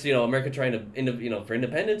against, America trying to, for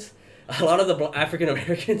independence, a lot of the African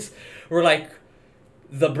Americans were like,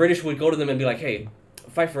 the British would go to them and be like, hey,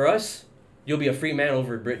 fight for us, you'll be a free man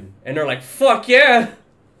over in Britain. And they're like, fuck yeah!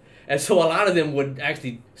 And so a lot of them would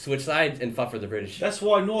actually switch sides and fought for the British. That's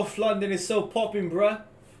why North London is so popping, bruh.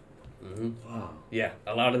 Mm-hmm. Wow. Yeah,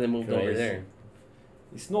 a lot of them moved over there.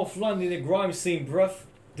 It's North London, the grime scene, bruh.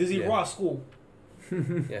 Dizzy Yeah. Rascal.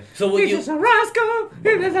 Yeah. So what This is a rascal.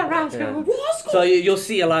 This is a rascal. Yeah. So you'll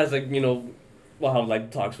see a lot of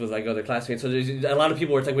talks with like other classmates. So there's a lot of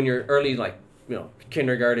people where it's like when you're early, like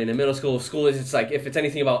kindergarten and middle school. School is it's like if it's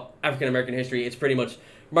anything about African American history, it's pretty much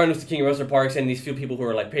Martin Luther King, Rosa Parks, and these few people who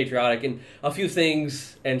are like patriotic and a few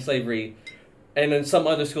things and slavery. And then some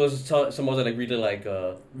other schools, some other like really like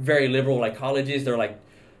very liberal like colleges, they're like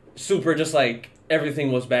super just like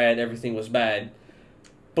everything was bad.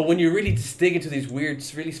 But when you really just dig into these weird,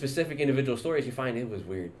 really specific individual stories, you find it was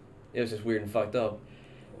weird. It was just weird and fucked up.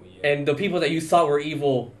 Oh, yeah. And the people that you thought were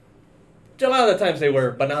evil, a lot of the times they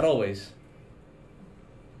were, but not always.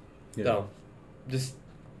 Yeah. So,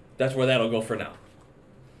 that's where that'll go for now.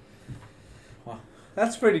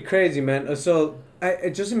 That's pretty crazy, man. So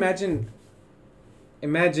I just imagine.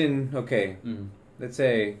 Okay, let's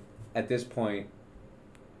say at this point,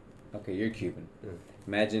 okay, you're Cuban. Mm.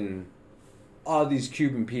 Imagine all these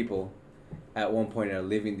Cuban people at one point are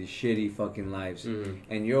living these shitty fucking lives,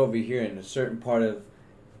 and you're over here in a certain part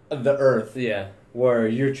of the earth Yeah. where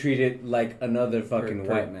you're treated like another fucking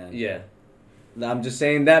white man. Yeah. I'm just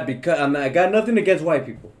saying that because I got nothing against white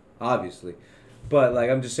people, obviously, but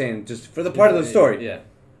like I'm just saying, just for the part of the story. Yeah.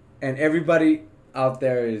 And everybody out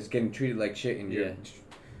there is getting treated like shit, and you're Yeah.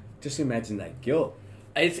 just imagine that guilt.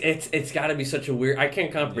 It's got to be such a weird. I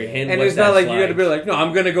can't comprehend. And what it's not that's like you got to be like, no,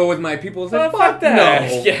 I'm gonna go with my people. It's like, Oh, fuck that.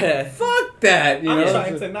 no, Yeah. fuck that. You I'm know,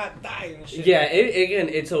 trying to not die and shit. Yeah.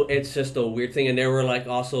 It's just a weird thing, and there were like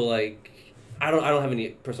also like. I don't have any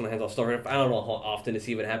personal hands-on stuff. I don't know how often this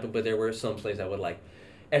even happened, but there were some slaves that would like,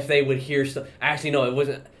 if they would hear stuff. Actually, no, it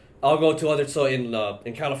wasn't. I'll go to other. So in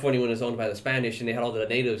California, when it was owned by the Spanish, and they had all the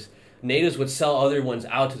natives would sell other ones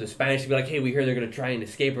out to the Spanish to be like, hey, we hear they're gonna try and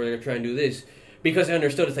escape or they're gonna try and do this, because they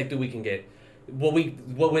understood it's like, dude, we can get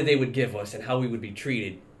what they would give us and how we would be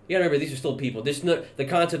treated. You gotta remember, these are still people. The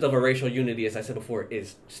concept of a racial unity, as I said before,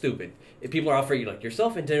 is stupid. If people are out for you, like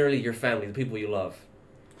yourself and generally your family, the people you love.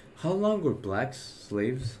 how long were blacks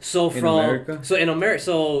slaves? So in America?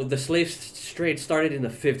 So the slave trade started in the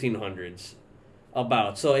 1500s,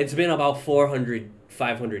 about. So it's been about 400,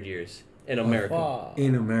 500 years in America.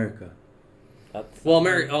 In America. Well,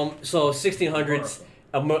 America. So 1600s,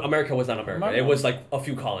 America was not America. It was like a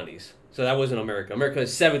few colonies. So that wasn't America. America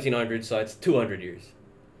is 1700, so it's 200 years.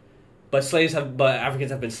 But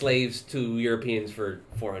Africans have been slaves to Europeans for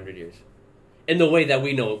 400 years, in the way that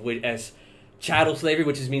we know it as chattel slavery,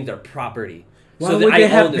 which means they're property. Why would they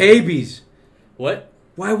have babies? What?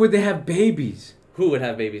 Why would they have babies? Who would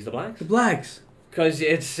have babies? The blacks? The blacks. Because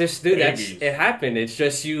it's just, dude, Babies. it happened. It's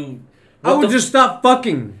just you. I what would the just stop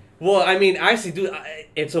fucking. Well, I mean, actually, dude,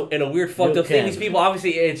 it's in a weird fucked You up thing. can. These people,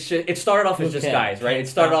 obviously, it started off as You just can. guys, right? It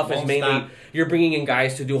started off as Won't mainly stop. you're bringing in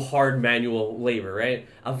guys to do hard manual labor, right?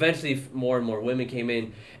 Eventually, more and more women came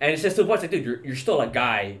in, and it's just to watch like, dude, you're still a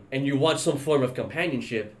guy, and you want some form of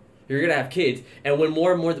companionship. You're gonna have kids, and when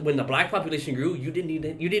more and more, when the black population grew, you didn't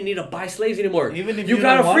need to buy slaves anymore. Even if you you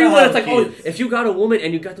got don't a free wanna one, it's have like, kids. oh, if you got a woman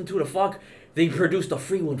and you got them two to fuck, they produced a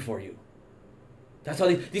free one for you. That's how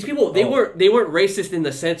these people they weren't racist in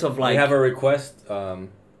the sense of like We have a request on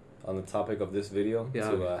the topic of this video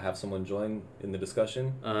Yeah. to have someone join in the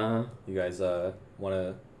discussion. You guys want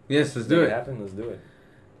to Yes, let's make do it it. happen? Let's do it.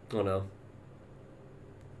 oh no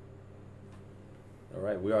All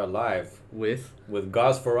right, we are live with with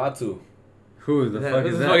Gosferatu. Who the fuck what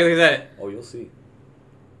is the fuck that? is that? Oh, you'll see.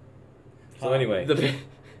 So anyway, The,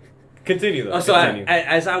 continue though. so continue.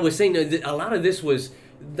 as I was saying, a lot of this was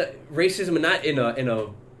the racism, and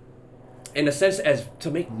not in a sense as to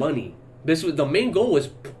make money. This was the main goal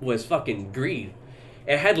was fucking greed.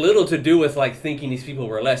 It had little to do with like thinking these people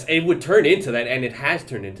were less. It would turn into that, and it has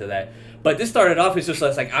turned into that. But this started off as just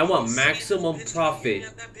like I want maximum profit.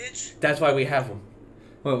 That's why we have them.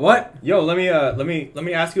 Wait, what? Yo, let me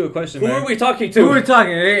ask you a question, Who man. are we talking Who are we to?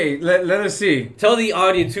 talking? Hey, let us see. Tell the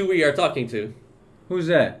audience who we are talking to. Who's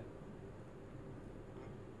that?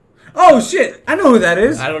 Oh shit! I know who that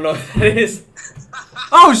is. I don't know who that is.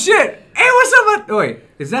 Oh shit! Hey, what's up? Wait,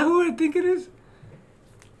 is that who I think it is?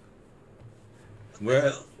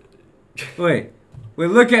 Where? Wait,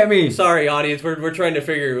 look at me. Sorry, audience. We're trying to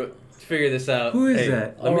figure this out. Who is Hey,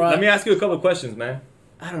 that? let me ask you a couple of questions, man.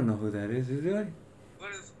 I don't know who that is. Is it?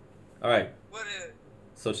 What is? All right. What is?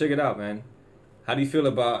 So check it out, man. How do you feel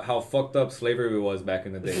about how fucked up slavery was back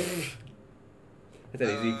in the day? That's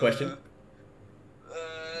an easy question.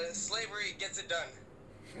 Slavery gets it done.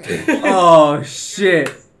 Oh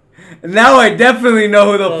shit! Now I definitely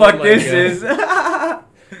know who the Oh fuck my this God.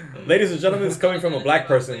 is. Ladies and gentlemen, this is coming from a black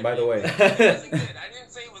person, by the way. It wasn't good. I didn't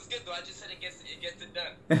say it was good though. I just said it gets it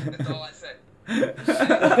done. That's all I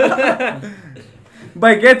said.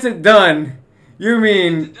 By gets it done, you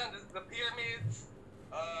mean Done. The pyramids,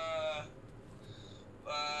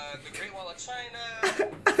 the Great Wall of China,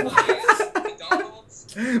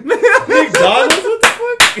 McDonald's. McDonald's? What the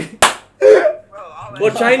fuck? Bro, all that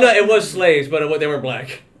Well, China, it was slaves, but they weren't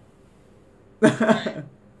black. I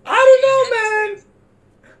don't know, man.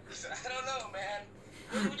 I don't know, man.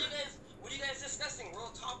 What are you guys discussing?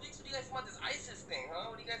 World topics? What do you guys think about this ISIS thing, huh?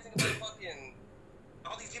 What do you guys think about fucking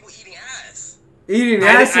all these people eating ass? eating I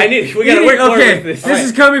ass? need- we gotta work more Okay, with this. this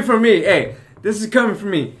is coming from me. Hey, this is coming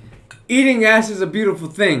from me. Eating ass is a beautiful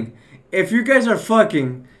thing. If you guys are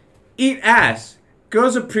fucking, eat ass.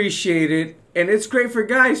 Girls appreciate it, and it's great for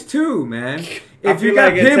guys too, man. If you feel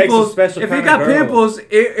got like it takes a pimples, special if you kind got of girl. pimples,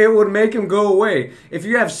 it would make them go away. If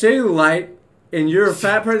you have cellulite and you're a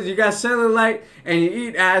fat person, you got cellulite and you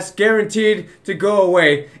eat ass, guaranteed to go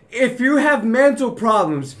away. If you have mental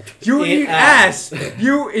problems, you Eat eat ass.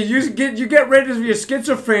 You get rid of your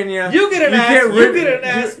schizophrenia. You get an ass, you get an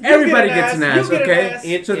ass, you Everybody get an gets an ass, ass. you get an Okay, ass.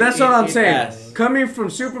 Eat- so eat- that's eat- all I'm eat saying. ass. Coming from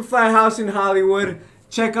Superfly House in Hollywood,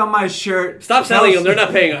 check out my shirt. Stop selling them. They're not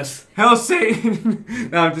paying us. Hell Satan.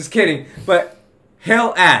 No, I'm just kidding. But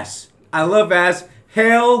hell ass. I love ass.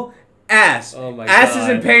 Hell ass. Oh my ass God.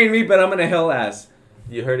 isn't paying me, but I'm gonna hell ass.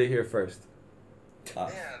 You heard it here first. Man,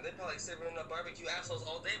 they probably serving up barbecue assholes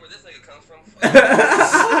all day where this nigga comes from.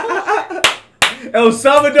 El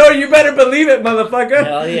Salvador, you better believe it, motherfucker.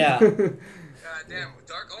 Hell yeah. God damn,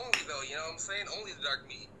 dark only though, you know what I'm saying? Only the dark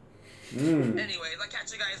meat. Anyways, I'll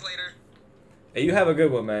catch you guys later. Hey, you have a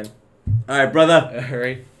good one, man. All right, brother. All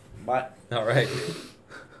right. Bye. All right.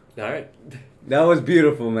 All right. That was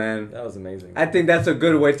beautiful, man. That was amazing. I think that's a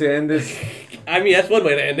good way to end this. I mean, that's one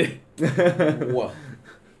way to end it. Whoa.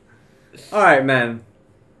 All right, man.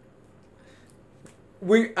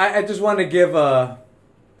 I just want to give a,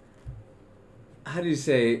 how do you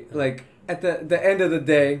say, like, at the end of the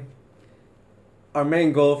day, our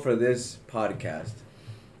main goal for this podcast.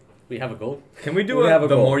 We have a goal. Can we do We have a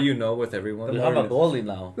the goal. more you know with everyone? We have a goalie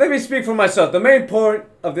now. Let me speak for myself. The main point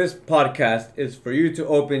of this podcast is for you to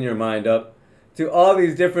open your mind up to all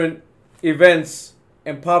these different events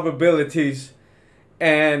and probabilities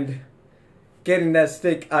and getting that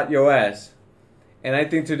stick out your ass. And I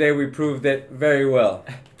think today we proved it very well.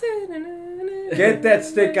 Get that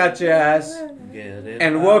stick out your ass. Get it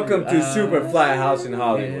And out welcome your to ass. Superfly House in Get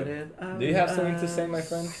Hollywood. it out Do you have something to say, your my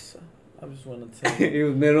friend? ass. I just want to say He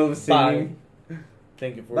was middle of singing.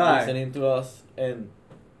 thank you for Bye. listening to us and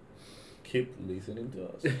keep listening to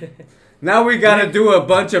us. Now we gotta do a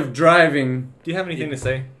bunch of driving. Do you have anything to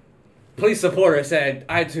say? Please support us at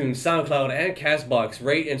iTunes, SoundCloud, and CastBox.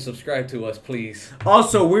 Rate and subscribe to us, please.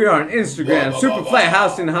 Also, we are on Instagram. Superfly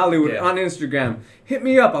House in Hollywood Yeah. on Instagram. Hit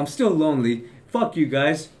me up. I'm still lonely. Fuck you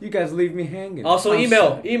guys. You guys leave me hanging. Also, I'm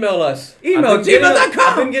email us. Email I've been I've been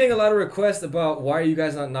gmail.com. getting a lot of requests about why are you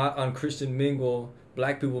guys not on Christian Mingle,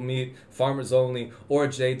 Black People Meet, Farmers Only, or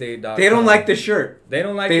JDay.com. They don't like the shirt. They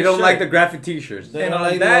don't like. They the don't shirt. like the graphic t-shirts. They And don't on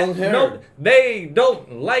like that long hair. note, they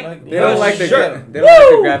don't like They don't like the shirt. they don't like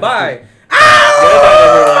the Woo! graphic Bye. t-shirts. Good night,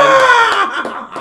 everyone.